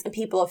theologians and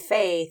people of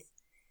faith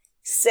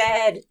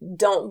said,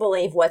 don't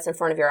believe what's in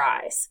front of your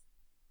eyes?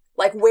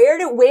 Like,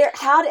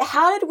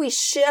 how did we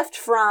shift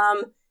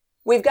from,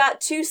 we've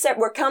got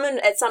we're coming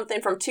at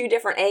something from two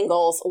different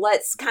angles,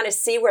 let's kind of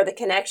see where the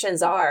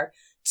connections are,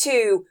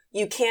 to,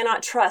 you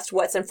cannot trust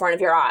what's in front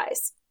of your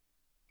eyes.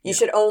 You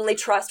should only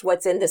trust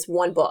what's in this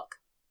one book.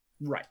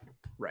 Right.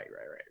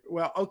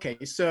 Well, okay,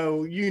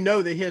 so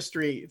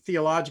the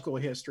theological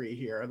history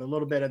here, the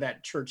little bit of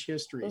that church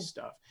history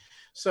stuff.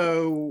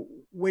 So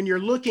when you're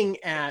looking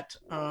at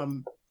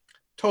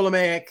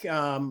Ptolemaic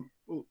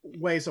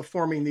ways of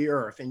forming the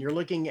earth, and you're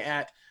looking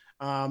at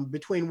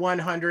between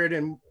 100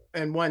 and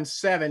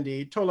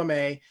 170,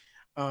 Ptolemy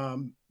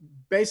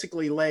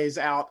basically lays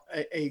out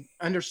a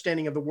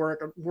understanding of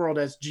the world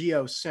as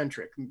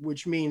geocentric,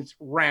 which means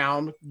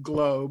round,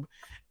 globe,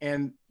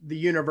 and the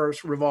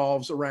universe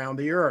revolves around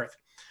the earth.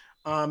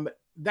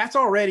 That's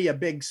already a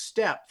big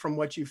step from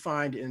what you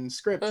find in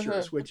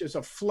scriptures, which is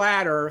a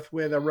flat earth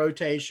with a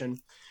rotation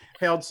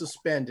held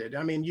suspended.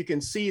 I mean, you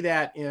can see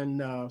that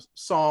in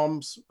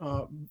Psalms,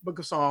 Book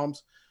of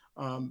Psalms,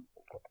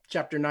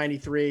 chapter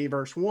 93,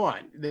 verse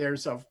 1.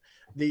 There's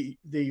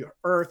the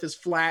earth is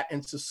flat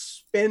and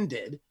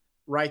suspended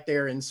right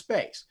there in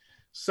space.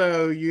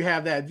 So you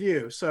have that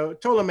view. So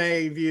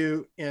Ptolemy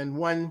view in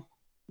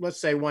let's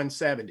say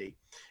 170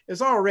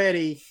 is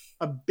already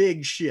a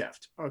big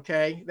shift.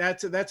 Okay,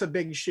 that's a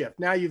big shift.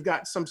 Now you've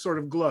got some sort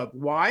of globe.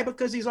 Why?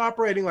 Because he's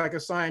operating like a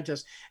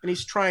scientist, and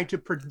he's trying to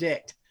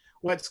predict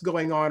what's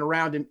going on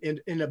around him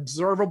in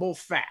observable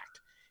fact.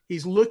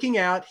 He's looking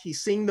out,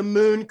 he's seeing the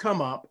moon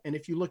come up. And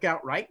if you look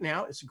out right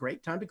now, it's a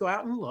great time to go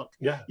out and look.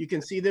 Yeah. You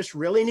can see this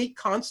really neat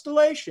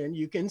constellation.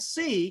 You can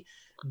see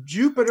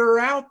Jupiter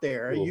out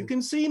there. You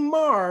can see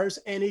Mars.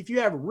 And if you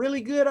have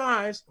really good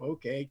eyes,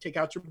 okay, take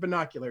out your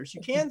binoculars,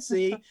 you can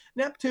see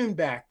Neptune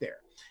back there.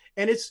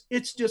 And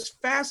it's just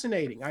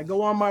fascinating. I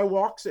go on my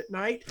walks at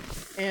night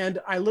and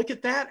I look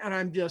at that, and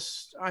I'm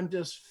just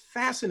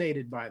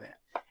fascinated by that.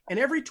 And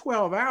every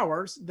 12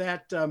 hours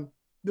that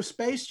the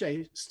space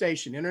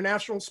station,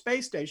 International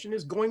Space Station,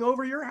 is going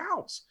over your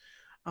house.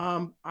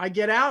 I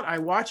get out, I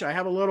watch, I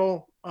have a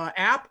little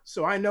app,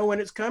 so I know when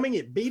it's coming.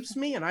 It beeps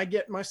me, and I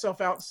get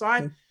myself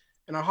outside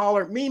and I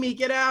holler, Mimi,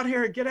 get out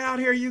here,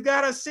 you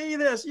got to see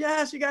this.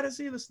 Yes, you got to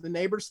see this. The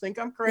neighbors think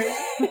I'm crazy.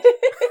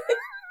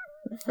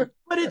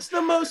 But it's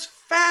the most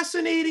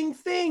fascinating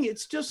thing.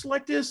 It's just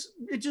like this,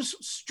 it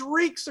just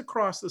streaks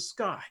across the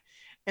sky.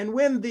 And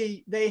when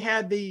they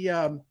had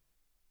the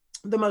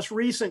most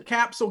recent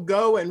capsule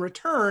go and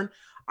return,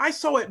 I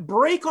saw it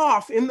break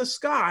off in the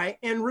sky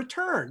and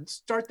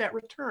start that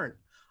return.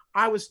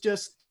 I was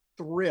just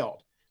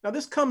thrilled. Now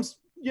this comes,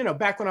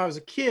 back when I was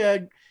a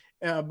kid,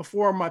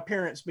 before my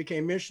parents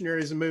became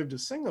missionaries and moved to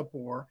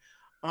Singapore.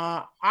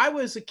 I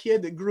was a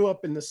kid that grew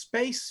up in the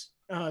space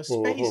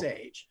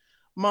age.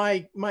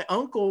 My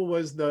uncle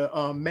was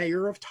the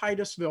mayor of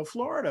Titusville,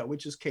 Florida,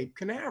 which is Cape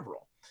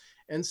Canaveral.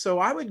 And so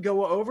I would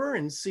go over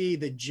and see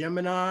the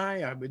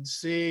Gemini. I would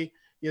see,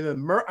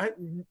 I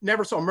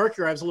never saw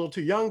Mercury. I was a little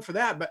too young for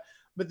that,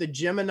 but the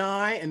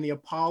Gemini and the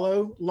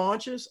Apollo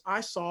launches,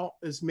 I saw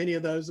as many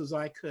of those as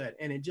I could.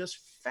 And it just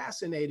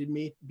fascinated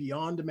me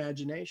beyond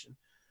imagination.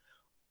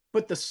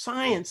 But the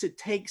science it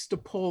takes to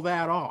pull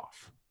that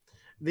off,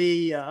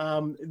 the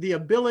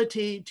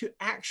ability to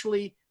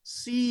actually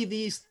see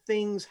these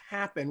things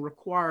happen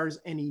requires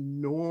an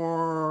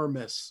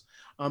enormous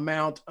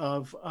amount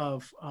of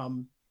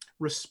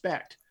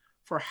respect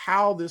for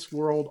how this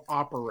world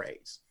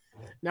operates.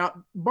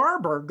 Now,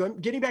 Barber,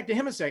 getting back to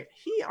him a second,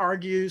 he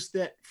argues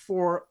that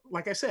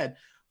like I said,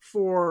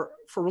 for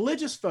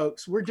religious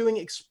folks, we're doing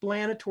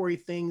explanatory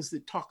things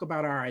that talk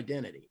about our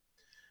identity.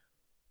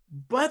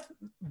 But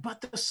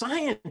the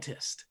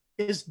scientist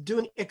is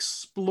doing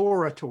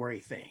exploratory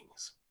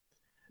things.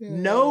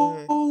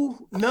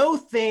 No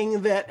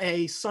thing that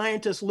a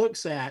scientist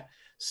looks at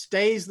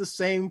stays the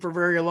same for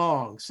very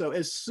long. So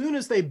as soon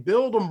as they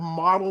build a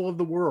model of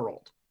the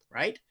world,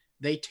 right,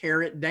 they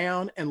tear it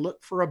down and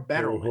look for a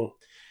better one.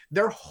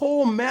 Their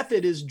whole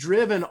method is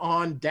driven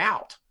on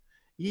doubt.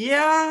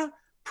 Yeah,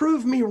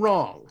 prove me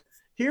wrong.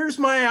 Here's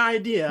my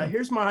idea.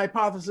 Here's my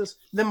hypothesis.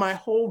 Then my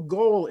whole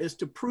goal is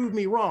to prove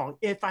me wrong.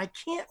 If I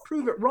can't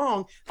prove it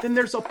wrong, then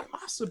there's a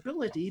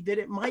possibility that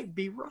it might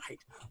be right,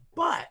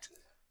 but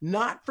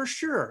not for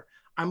sure.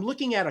 I'm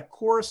looking at a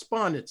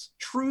correspondence.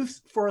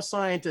 Truth for a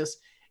scientist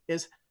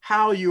is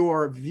how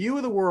your view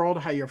of the world,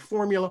 how your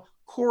formula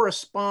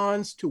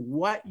corresponds to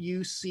what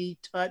you see,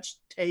 touch,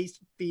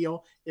 taste,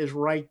 feel is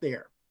right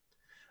there.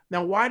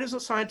 Now, why does a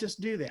scientist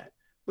do that?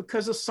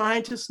 Because a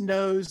scientist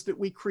knows that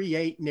we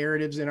create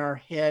narratives in our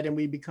head and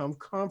we become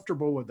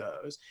comfortable with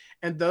those.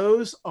 And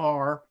those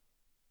are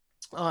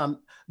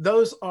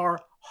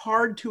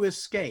hard to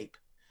escape,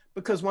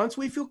 because once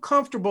we feel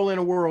comfortable in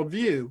a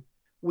worldview,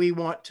 we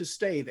want to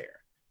stay there.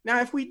 Now,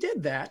 if we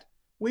did that,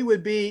 we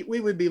would be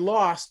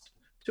lost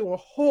to a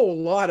whole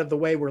lot of the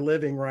way we're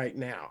living right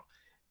now.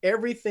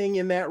 Everything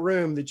in that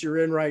room that you're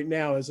in right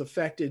now is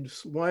affected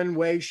one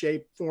way,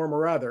 shape, form,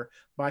 or other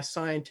by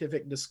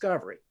scientific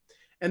discovery.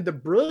 And the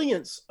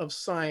brilliance of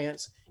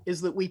science is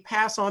that we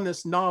pass on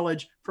this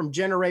knowledge from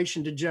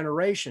generation to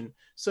generation,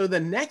 so the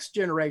next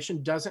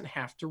generation doesn't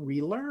have to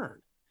relearn.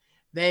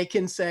 They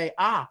can say,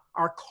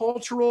 our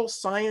cultural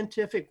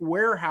scientific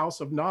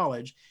warehouse of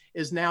knowledge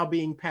is now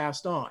being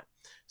passed on.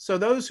 So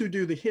those who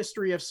do the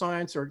history of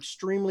science are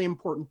extremely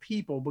important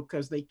people,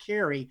 because they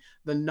carry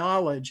the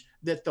knowledge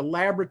that the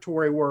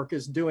laboratory work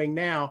is doing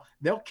now.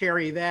 They'll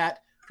carry that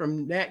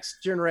from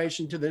next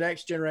generation to the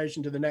next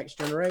generation to the next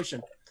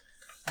generation,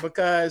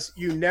 because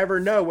you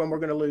never know when we're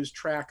going to lose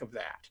track of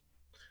that.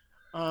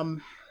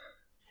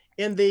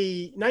 In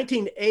the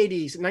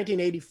 1980s,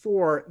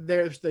 1984,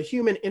 there's the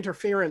Human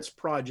Interference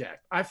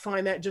Project. I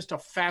find that just a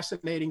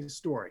fascinating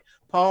story.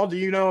 Paul, do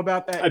you know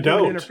about that? I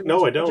don't.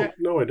 No, I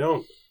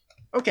don't.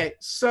 Okay,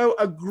 so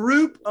a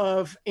group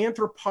of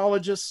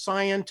anthropologists,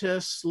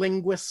 scientists,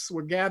 linguists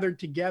were gathered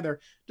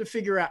together to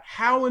figure out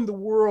how in the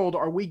world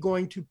are we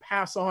going to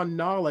pass on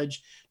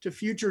knowledge to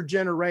future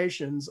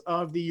generations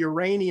of the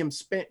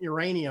spent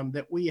uranium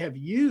that we have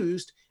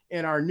used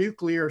in our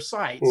nuclear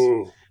sites.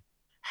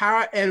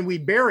 And we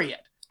bury it.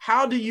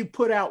 How do you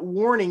put out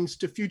warnings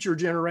to future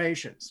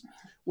generations?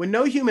 When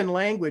no human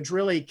language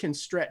really can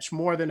stretch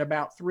more than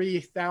about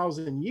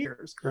 3,000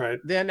 years, right,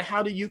 then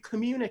how do you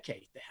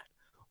communicate that?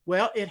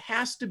 Well, it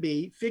has to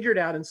be figured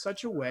out in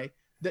such a way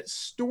that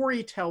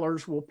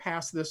storytellers will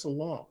pass this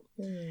along.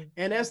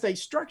 And as they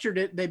structured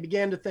it, they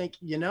began to think,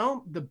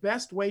 the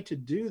best way to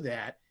do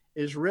that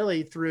is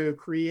really through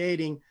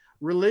creating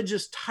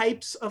religious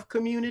types of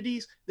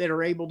communities that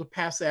are able to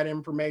pass that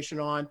information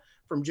on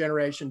from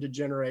generation to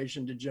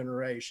generation to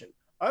generation.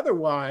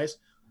 Otherwise,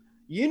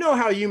 you know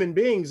how human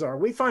beings are.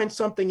 We find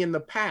something in the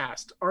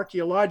past,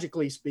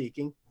 archaeologically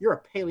speaking. You're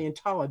a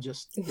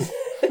paleontologist.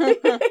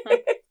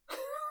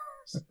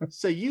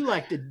 So you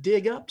like to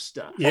dig up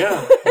stuff.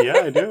 Yeah,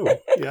 I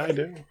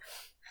do.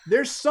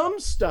 There's some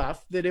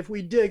stuff that if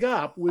we dig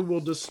up, we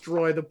will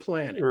destroy the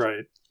planet.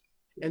 Right.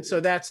 And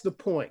so that's the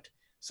point.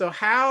 So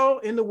how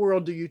in the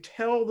world do you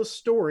tell the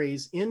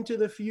stories into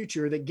the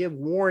future that give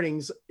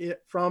warnings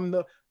from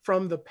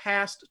the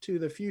past to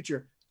the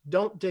future?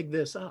 Don't dig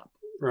this up.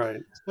 Right.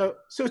 So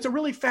it's a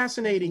really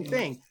fascinating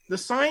thing. The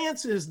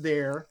science is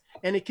there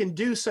and it can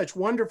do such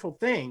wonderful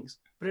things,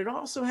 but it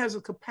also has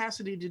a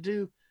capacity to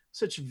do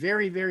such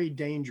very, very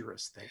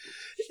dangerous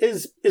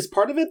things. Is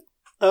part of it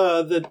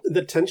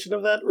the tension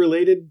of that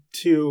related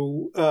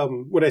to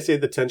when I say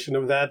the tension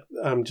of that,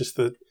 just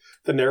the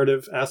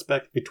narrative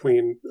aspect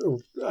between,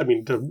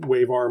 to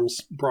wave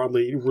arms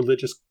broadly,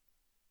 religious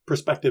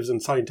perspectives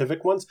and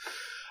scientific ones.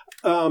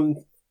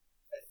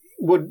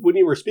 When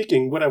you were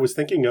speaking, what I was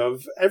thinking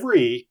of,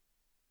 every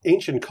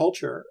ancient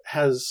culture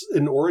has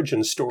an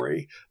origin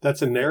story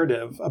that's a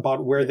narrative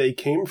about where they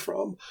came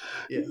from.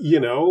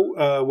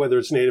 Yeah. Whether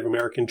it's Native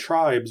American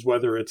tribes,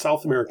 whether it's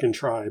South American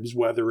tribes,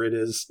 whether it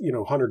is,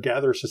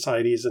 hunter-gatherer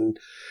societies. And,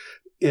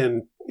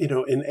 in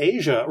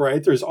Asia,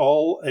 right, there's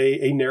all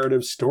a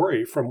narrative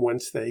story from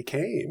whence they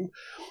came.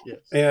 Yes.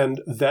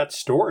 And that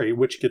story,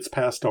 which gets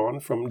passed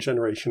on from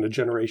generation to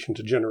generation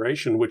to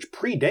generation, which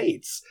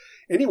predates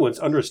anyone's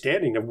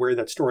understanding of where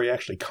that story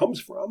actually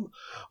comes from,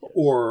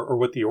 or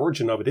what the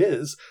origin of it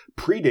is,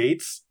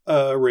 predates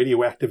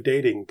radioactive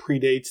dating,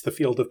 predates the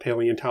field of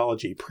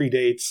paleontology,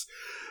 predates,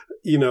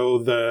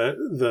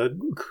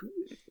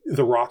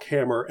 the rock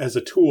hammer as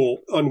a tool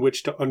on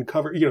which to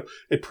uncover,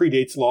 it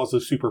predates laws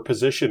of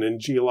superposition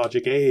and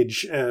geologic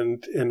age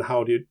and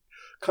how to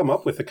come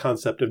up with the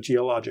concept of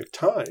geologic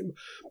time.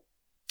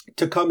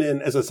 To come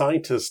in as a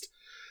scientist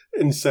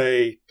and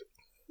say,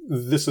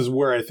 this is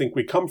where I think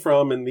we come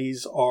from, and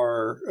this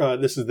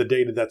is the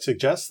data that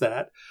suggests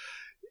that.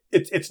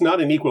 It's not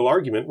an equal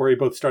argument where you're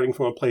both starting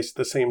from a place at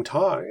the same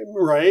time,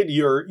 right?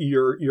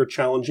 You're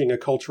challenging a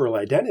cultural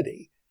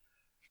identity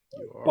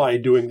by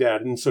doing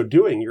that, and so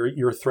doing,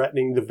 you're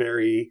threatening the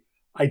very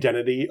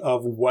identity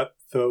of what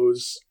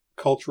those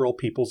cultural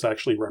peoples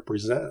actually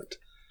represent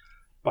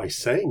by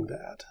saying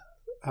that.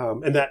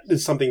 And that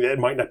is something that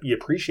might not be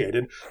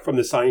appreciated from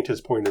the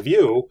scientist's point of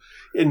view.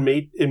 It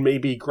may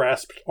be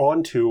grasped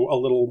onto a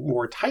little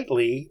more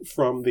tightly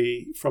from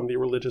the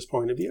religious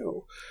point of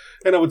view.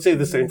 And I would say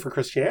the same for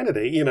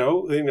Christianity.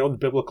 The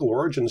biblical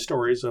origin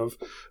stories of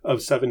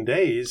 7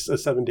 days, a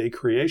 7-day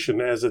creation,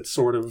 as it's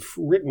sort of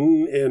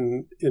written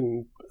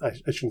in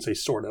I shouldn't say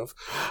sort of.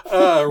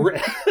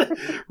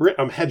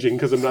 I'm hedging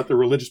because I'm not the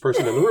religious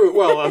person in the room.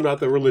 Well, I'm not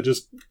the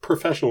religious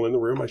professional in the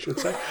room, I should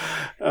say.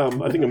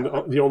 I think I'm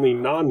the only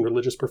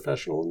non-religious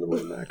professional in the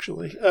room,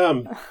 actually.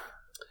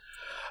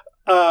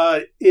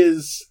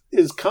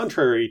 Is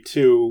contrary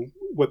to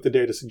what the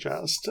data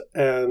suggest.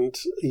 And,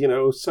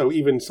 so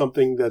even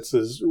something that's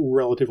as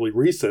relatively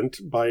recent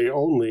by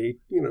only,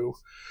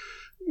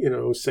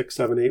 6,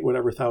 7, 8,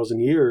 whatever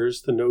thousand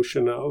years, the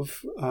notion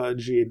of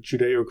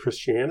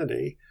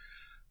Judeo-Christianity,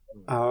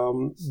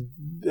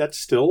 that's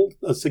still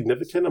a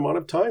significant amount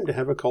of time to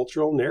have a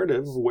cultural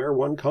narrative of where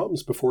one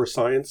comes before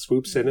science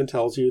swoops in and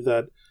tells you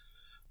that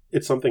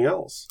it's something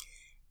else.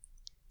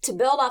 To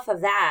build off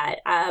of that,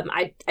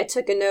 I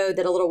took a note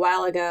that a little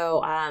while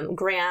ago,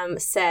 Graham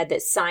said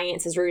that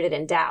science is rooted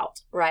in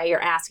doubt, right?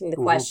 You're asking the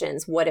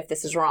questions, what if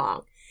this is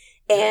wrong?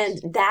 And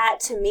that,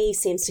 to me,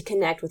 seems to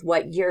connect with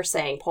what you're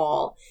saying,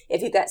 Paul.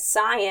 If you've got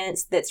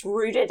science that's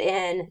rooted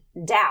in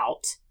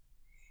doubt,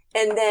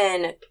 and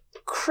then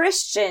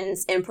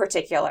Christians in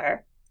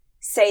particular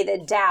say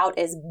that doubt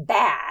is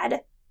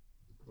bad,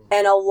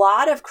 and a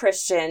lot of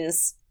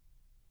Christians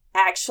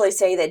actually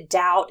say that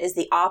doubt is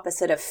the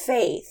opposite of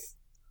faith.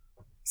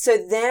 So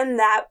then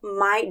that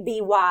might be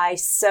why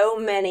so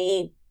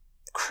many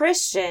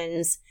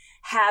Christians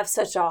have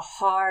such a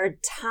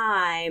hard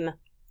time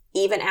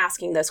even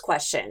asking those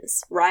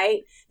questions,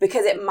 right?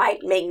 Because it might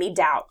make me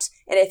doubt.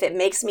 And if it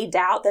makes me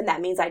doubt, then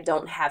that means I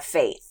don't have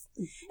faith.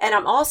 And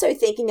I'm also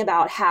thinking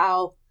about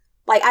how,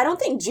 I don't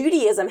think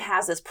Judaism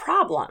has this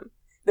problem,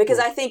 because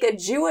I think a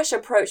Jewish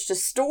approach to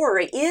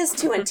story is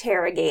to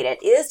interrogate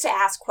it, is to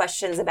ask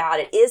questions about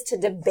it, is to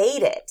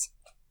debate it.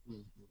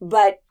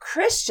 But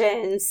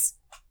Christians,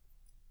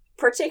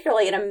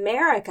 particularly in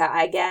America,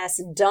 I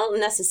guess, don't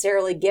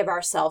necessarily give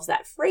ourselves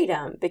that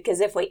freedom, because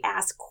if we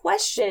ask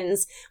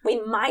questions, we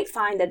might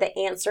find that the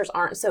answers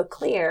aren't so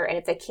clear. And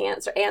if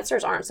the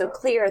answers aren't so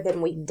clear,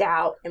 then we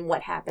doubt, and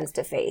what happens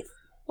to faith?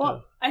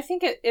 Well, I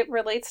think it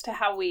relates to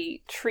how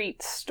we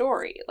treat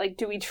story.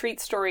 Do we treat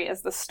story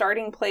as the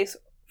starting place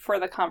for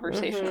the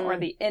conversation or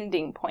the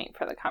ending point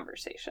for the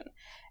conversation?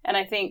 And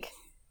I think,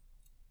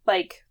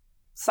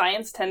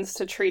 science tends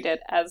to treat it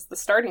as the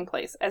starting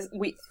place.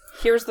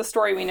 Here's the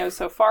story we know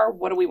so far.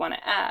 What do we want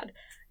to add?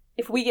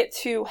 If we get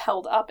too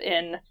held up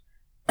in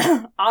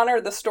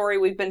honor the story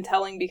we've been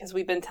telling because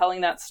we've been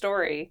telling that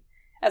story,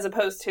 as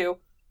opposed to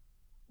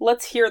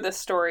let's hear this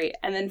story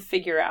and then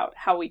figure out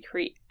how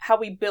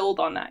we build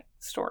on that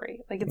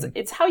story.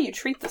 It's how you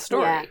treat the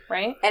story,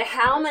 right? And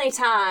how many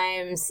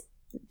times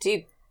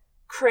do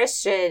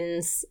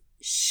Christians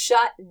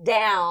shut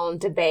down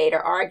debate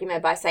or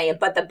argument by saying,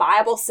 but the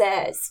Bible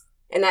says,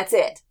 and that's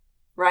it,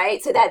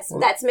 right? So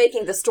that's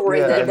making the story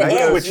the end,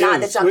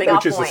 not the jumping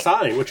off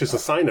point. Which is a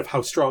sign of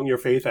how strong your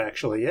faith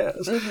actually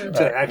is.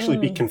 To actually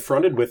be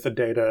confronted with the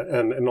data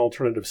and an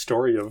alternative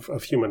story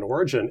of human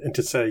origin, and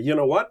to say, you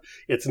know what,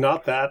 it's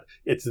not that,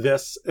 it's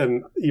this,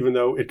 and even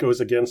though it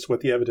goes against what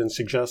the evidence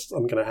suggests,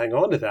 I'm going to hang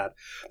on to that.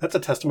 That's a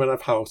testament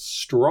of how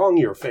strong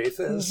your faith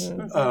is.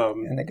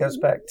 And it goes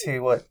back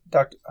to what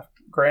Dr.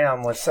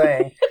 Graham was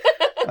saying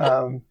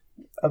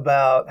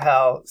about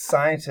how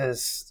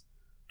scientists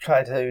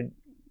try to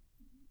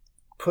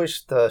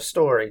push the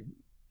story,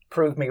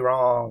 prove me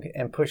wrong,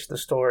 and push the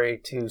story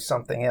to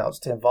something else,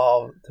 to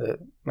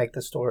make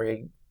the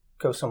story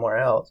go somewhere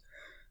else.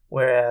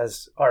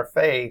 Whereas our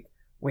faith,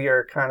 we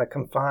are kind of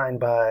confined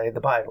by the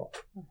Bible.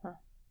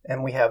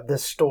 And we have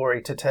this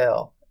story to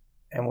tell.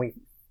 And we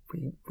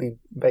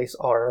base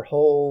our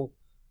whole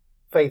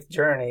faith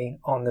journey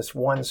on this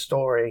one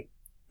story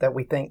that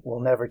we think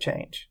will never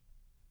change.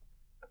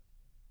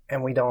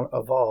 and we don't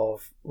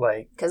evolve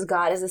like Because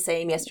God is the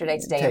same yesterday,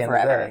 today, Day and and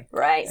forever, today.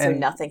 right? So And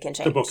nothing can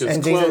change. The book is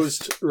And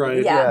closed, Jesus-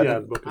 right? Yeah. Yeah,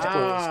 the book is closed.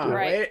 Yeah.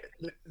 Right.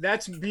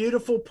 That's a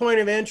beautiful point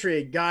of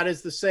entry. God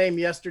is the same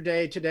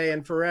yesterday, today,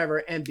 and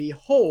forever. And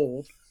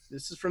behold,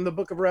 this is from the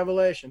book of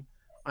Revelation,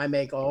 I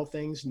make all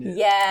things new.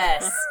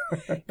 Yes.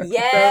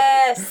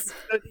 Yes.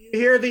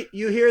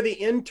 You hear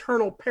the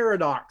internal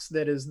paradox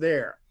that is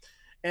there.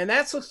 And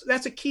that's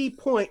a key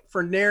point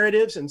for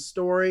narratives and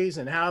stories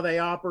and how they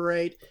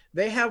operate.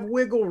 They have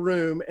wiggle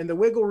room, and the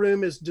wiggle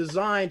room is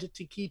designed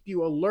to keep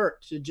you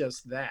alert to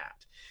just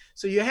that.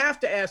 So you have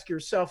to ask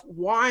yourself,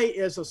 why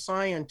is a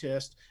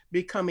scientist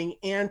becoming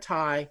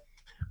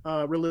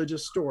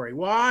anti-religious story?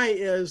 Why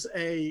is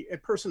a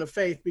person of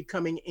faith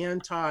becoming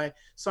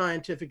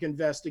anti-scientific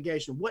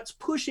investigation? What's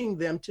pushing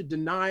them to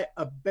deny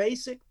a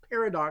basic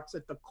paradox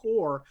at the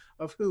core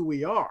of who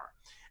we are?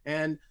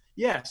 And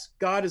yes,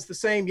 God is the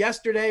same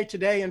yesterday,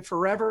 today, and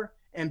forever.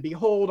 And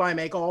behold, I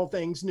make all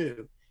things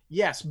new.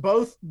 Yes,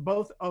 both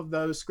of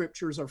those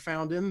scriptures are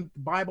found in the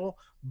Bible.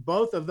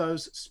 Both of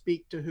those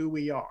speak to who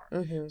we are.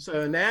 Mm-hmm.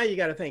 So now you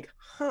got to think,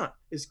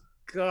 is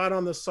God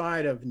on the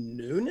side of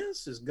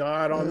newness? Is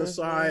God on the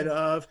side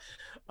of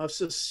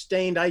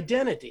sustained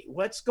identity?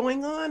 What's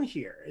going on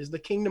here? Is the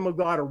kingdom of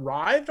God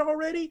arrived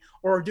already?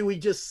 Or do we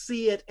just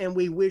see it and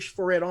we wish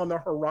for it on the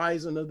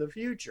horizon of the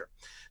future?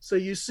 So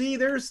you see,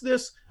 there's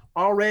this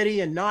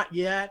already and not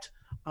yet.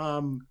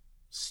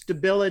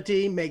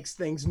 Stability makes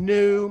things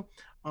new.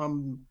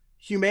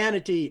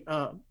 Humanity,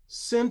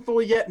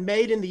 sinful yet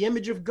made in the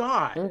image of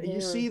God. Mm-hmm.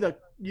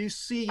 You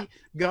see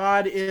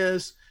God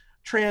is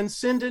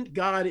transcendent.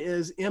 God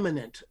is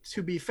immanent,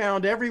 to be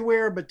found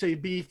everywhere, but to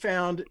be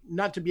found,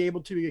 not to be able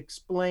to be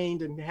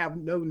explained and have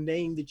no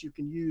name that you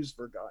can use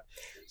for God.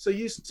 So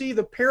you see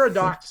the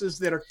paradoxes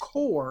that are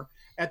core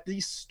at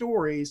these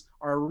stories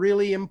are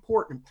really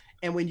important.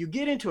 And when you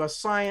get into a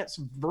science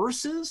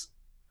versus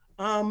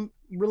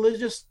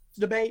religious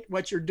debate,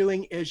 what you're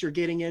doing is you're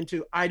getting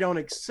into, I don't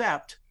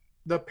accept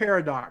the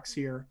paradox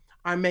here.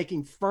 I'm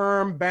making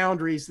firm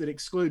boundaries that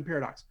exclude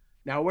paradox.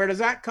 Now, where does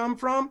that come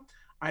from?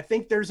 I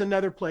think there's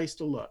another place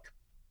to look.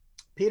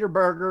 Peter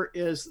Berger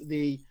is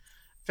the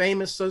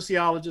famous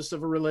sociologist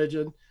of a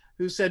religion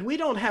who said, we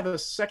don't have a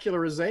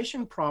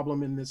secularization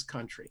problem in this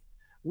country.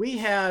 We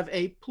have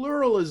a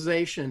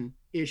pluralization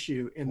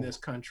issue in this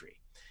country.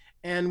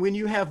 And when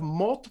you have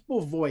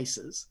multiple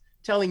voices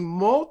telling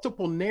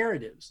multiple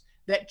narratives,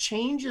 that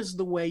changes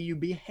the way you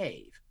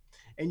behave.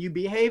 And you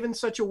behave in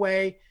such a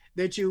way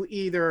that you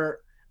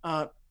either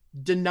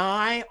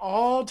deny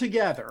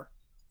altogether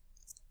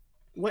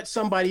what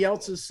somebody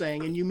else is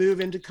saying, and you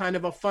move into kind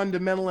of a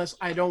fundamentalist,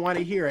 I don't want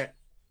to hear it.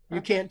 You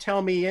can't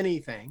tell me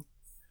anything.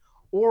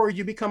 Or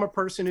you become a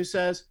person who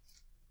says,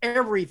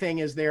 everything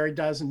is there, it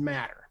doesn't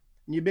matter.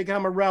 And you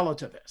become a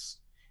relativist.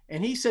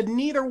 And he said,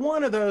 neither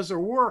one of those are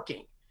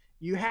working.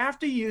 You have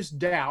to use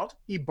doubt.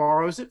 He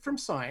borrows it from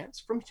science,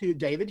 from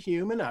David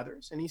Hume and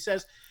others. And he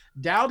says,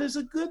 doubt is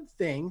a good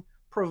thing,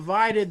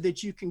 provided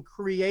that you can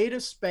create a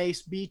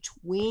space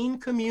between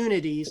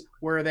communities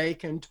where they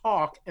can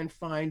talk and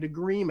find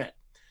agreement.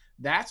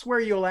 That's where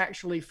you'll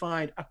actually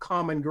find a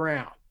common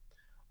ground.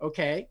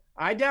 Okay,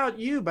 I doubt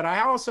you, but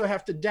I also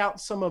have to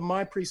doubt some of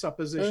my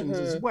presuppositions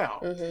as well.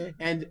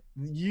 And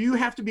you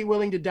have to be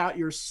willing to doubt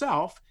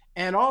yourself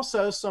and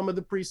also some of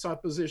the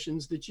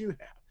presuppositions that you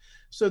have.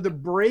 So the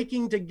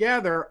breaking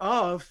together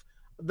of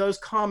those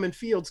common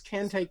fields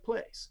can take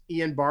place.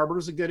 Ian Barber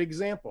is a good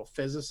example,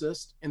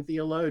 physicist and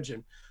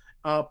theologian.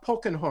 John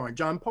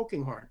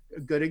Polkinghorne, a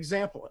good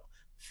example,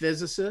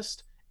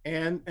 physicist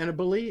and a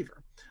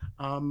believer.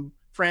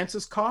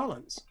 Francis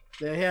Collins,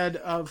 the head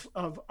of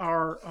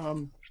our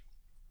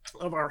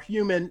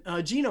Human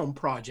Genome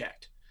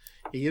Project.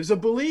 He is a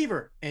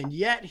believer, and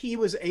yet he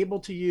was able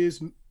to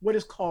use what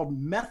is called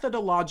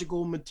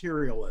methodological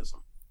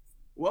materialism.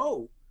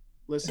 Whoa.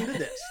 Listen to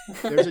this.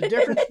 There's a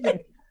difference.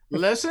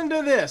 Listen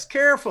to this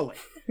carefully.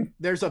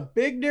 There's a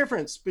big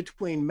difference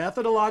between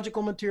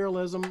methodological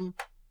materialism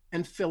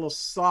and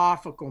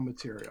philosophical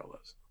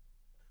materialism.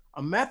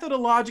 A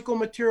methodological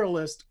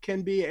materialist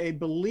can be a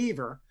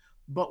believer,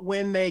 but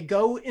when they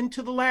go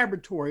into the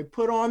laboratory,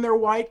 put on their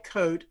white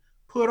coat,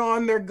 put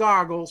on their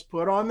goggles,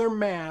 put on their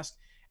mask,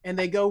 and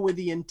they go with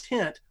the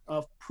intent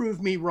of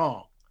prove me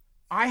wrong.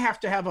 I have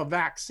to have a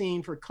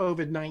vaccine for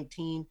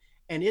COVID-19,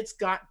 and it's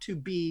got to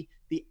be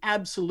the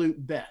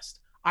absolute best.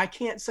 I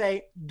can't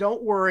say,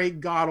 don't worry,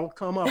 God will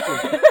come up with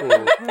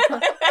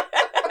it.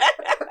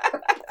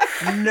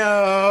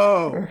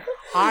 No,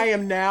 I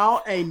am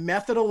now a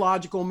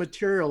methodological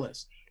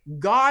materialist.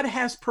 God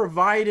has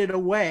provided a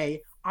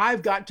way.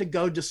 I've got to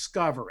go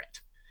discover it.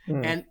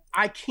 And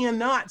I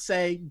cannot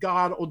say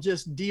God will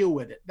just deal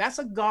with it. That's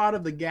a God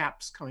of the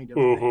gaps kind of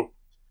thing.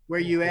 where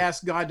you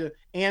ask God to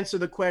answer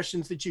the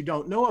questions that you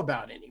don't know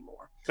about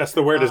anymore. That's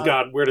the where does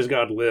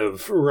God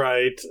live,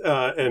 right?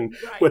 And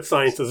what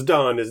science has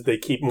done is they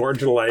keep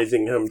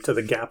marginalizing him to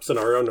the gaps in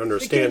our own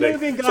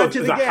understanding. So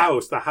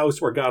the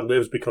house where God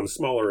lives becomes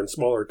smaller and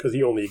smaller because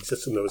he only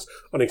exists in those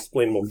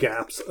unexplainable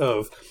gaps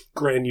of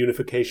grand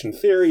unification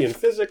theory and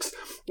physics,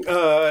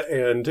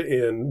 and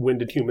in when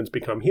did humans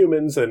become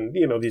humans, and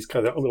these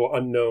kind of little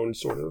unknown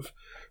sort of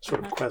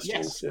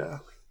questions. Yes. Yeah.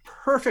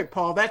 Perfect,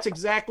 Paul. That's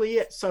exactly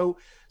it. So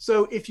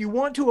if you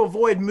want to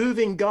avoid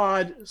moving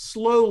God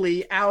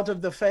slowly out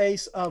of the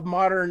face of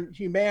modern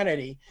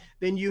humanity,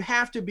 then you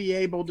have to be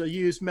able to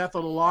use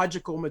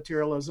methodological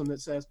materialism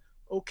that says,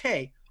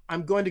 okay,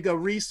 I'm going to go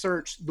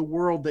research the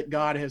world that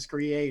God has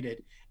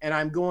created, and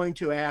I'm going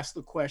to ask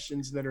the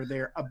questions that are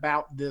there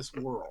about this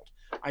world.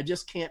 I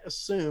just can't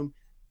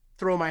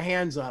throw my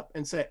hands up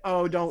and say,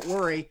 oh, don't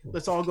worry,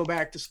 let's all go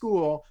back to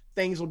school.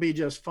 Things will be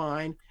just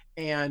fine.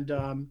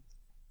 And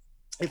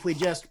if we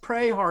just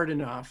pray hard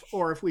enough,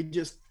 or if we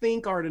just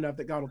think hard enough,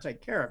 that God will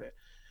take care of it.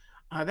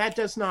 That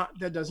does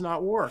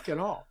not work at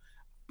all.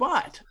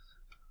 But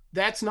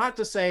that's not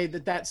to say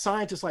that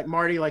scientist like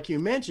Marty, like you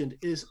mentioned,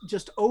 is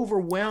just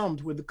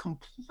overwhelmed with the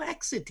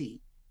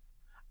complexity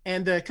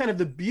and the kind of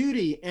the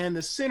beauty and the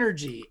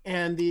synergy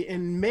and the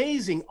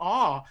amazing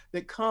awe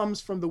that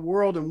comes from the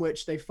world in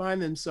which they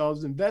find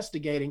themselves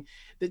investigating,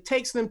 that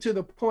takes them to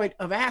the point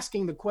of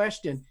asking the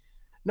question,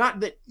 not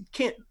that you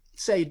can't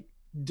say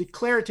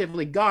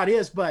declaratively God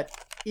is, but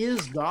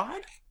is God?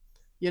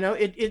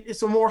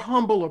 It's a more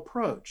humble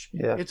approach.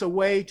 Yeah. It's a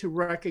way to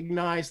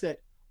recognize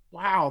that,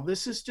 wow,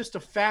 this is just a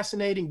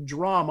fascinating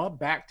drama.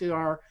 Back to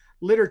our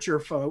literature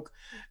folk,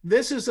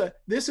 this is an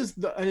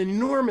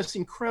enormous,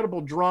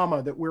 incredible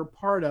drama that we're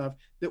part of,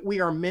 that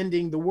we are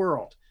mending the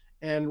world.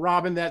 And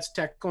Robin, that's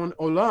tekon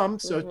olam.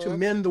 So to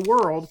mend the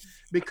world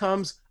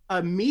becomes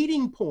a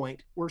meeting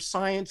point where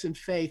science and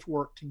faith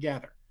work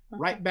together.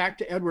 Right back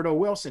to Edward O.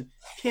 Wilson.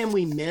 Can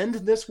we mend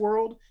this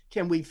world?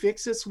 Can we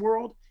fix this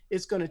world?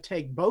 It's going to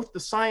take both the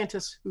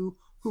scientists who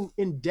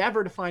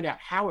endeavor to find out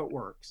how it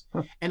works,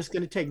 and it's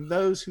going to take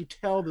those who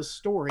tell the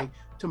story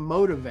to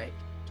motivate,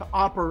 to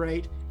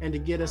operate, and to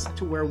get us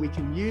to where we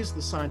can use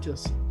the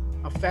scientists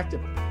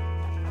effectively.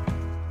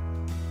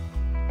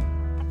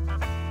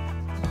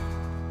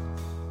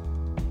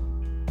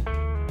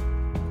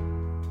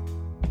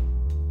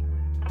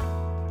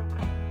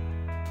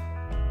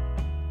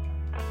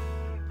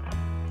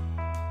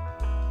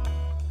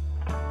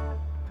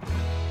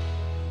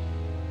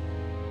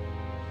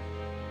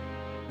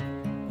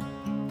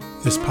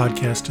 This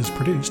podcast is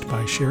produced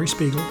by Sherry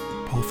Spiegel,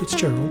 Paul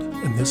Fitzgerald,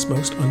 and This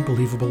Most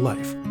Unbelievable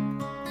Life.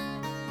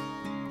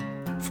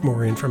 For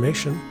more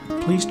information,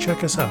 please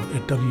check us out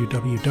at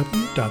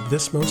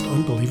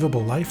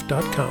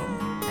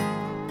www.thismostunbelievablelife.com.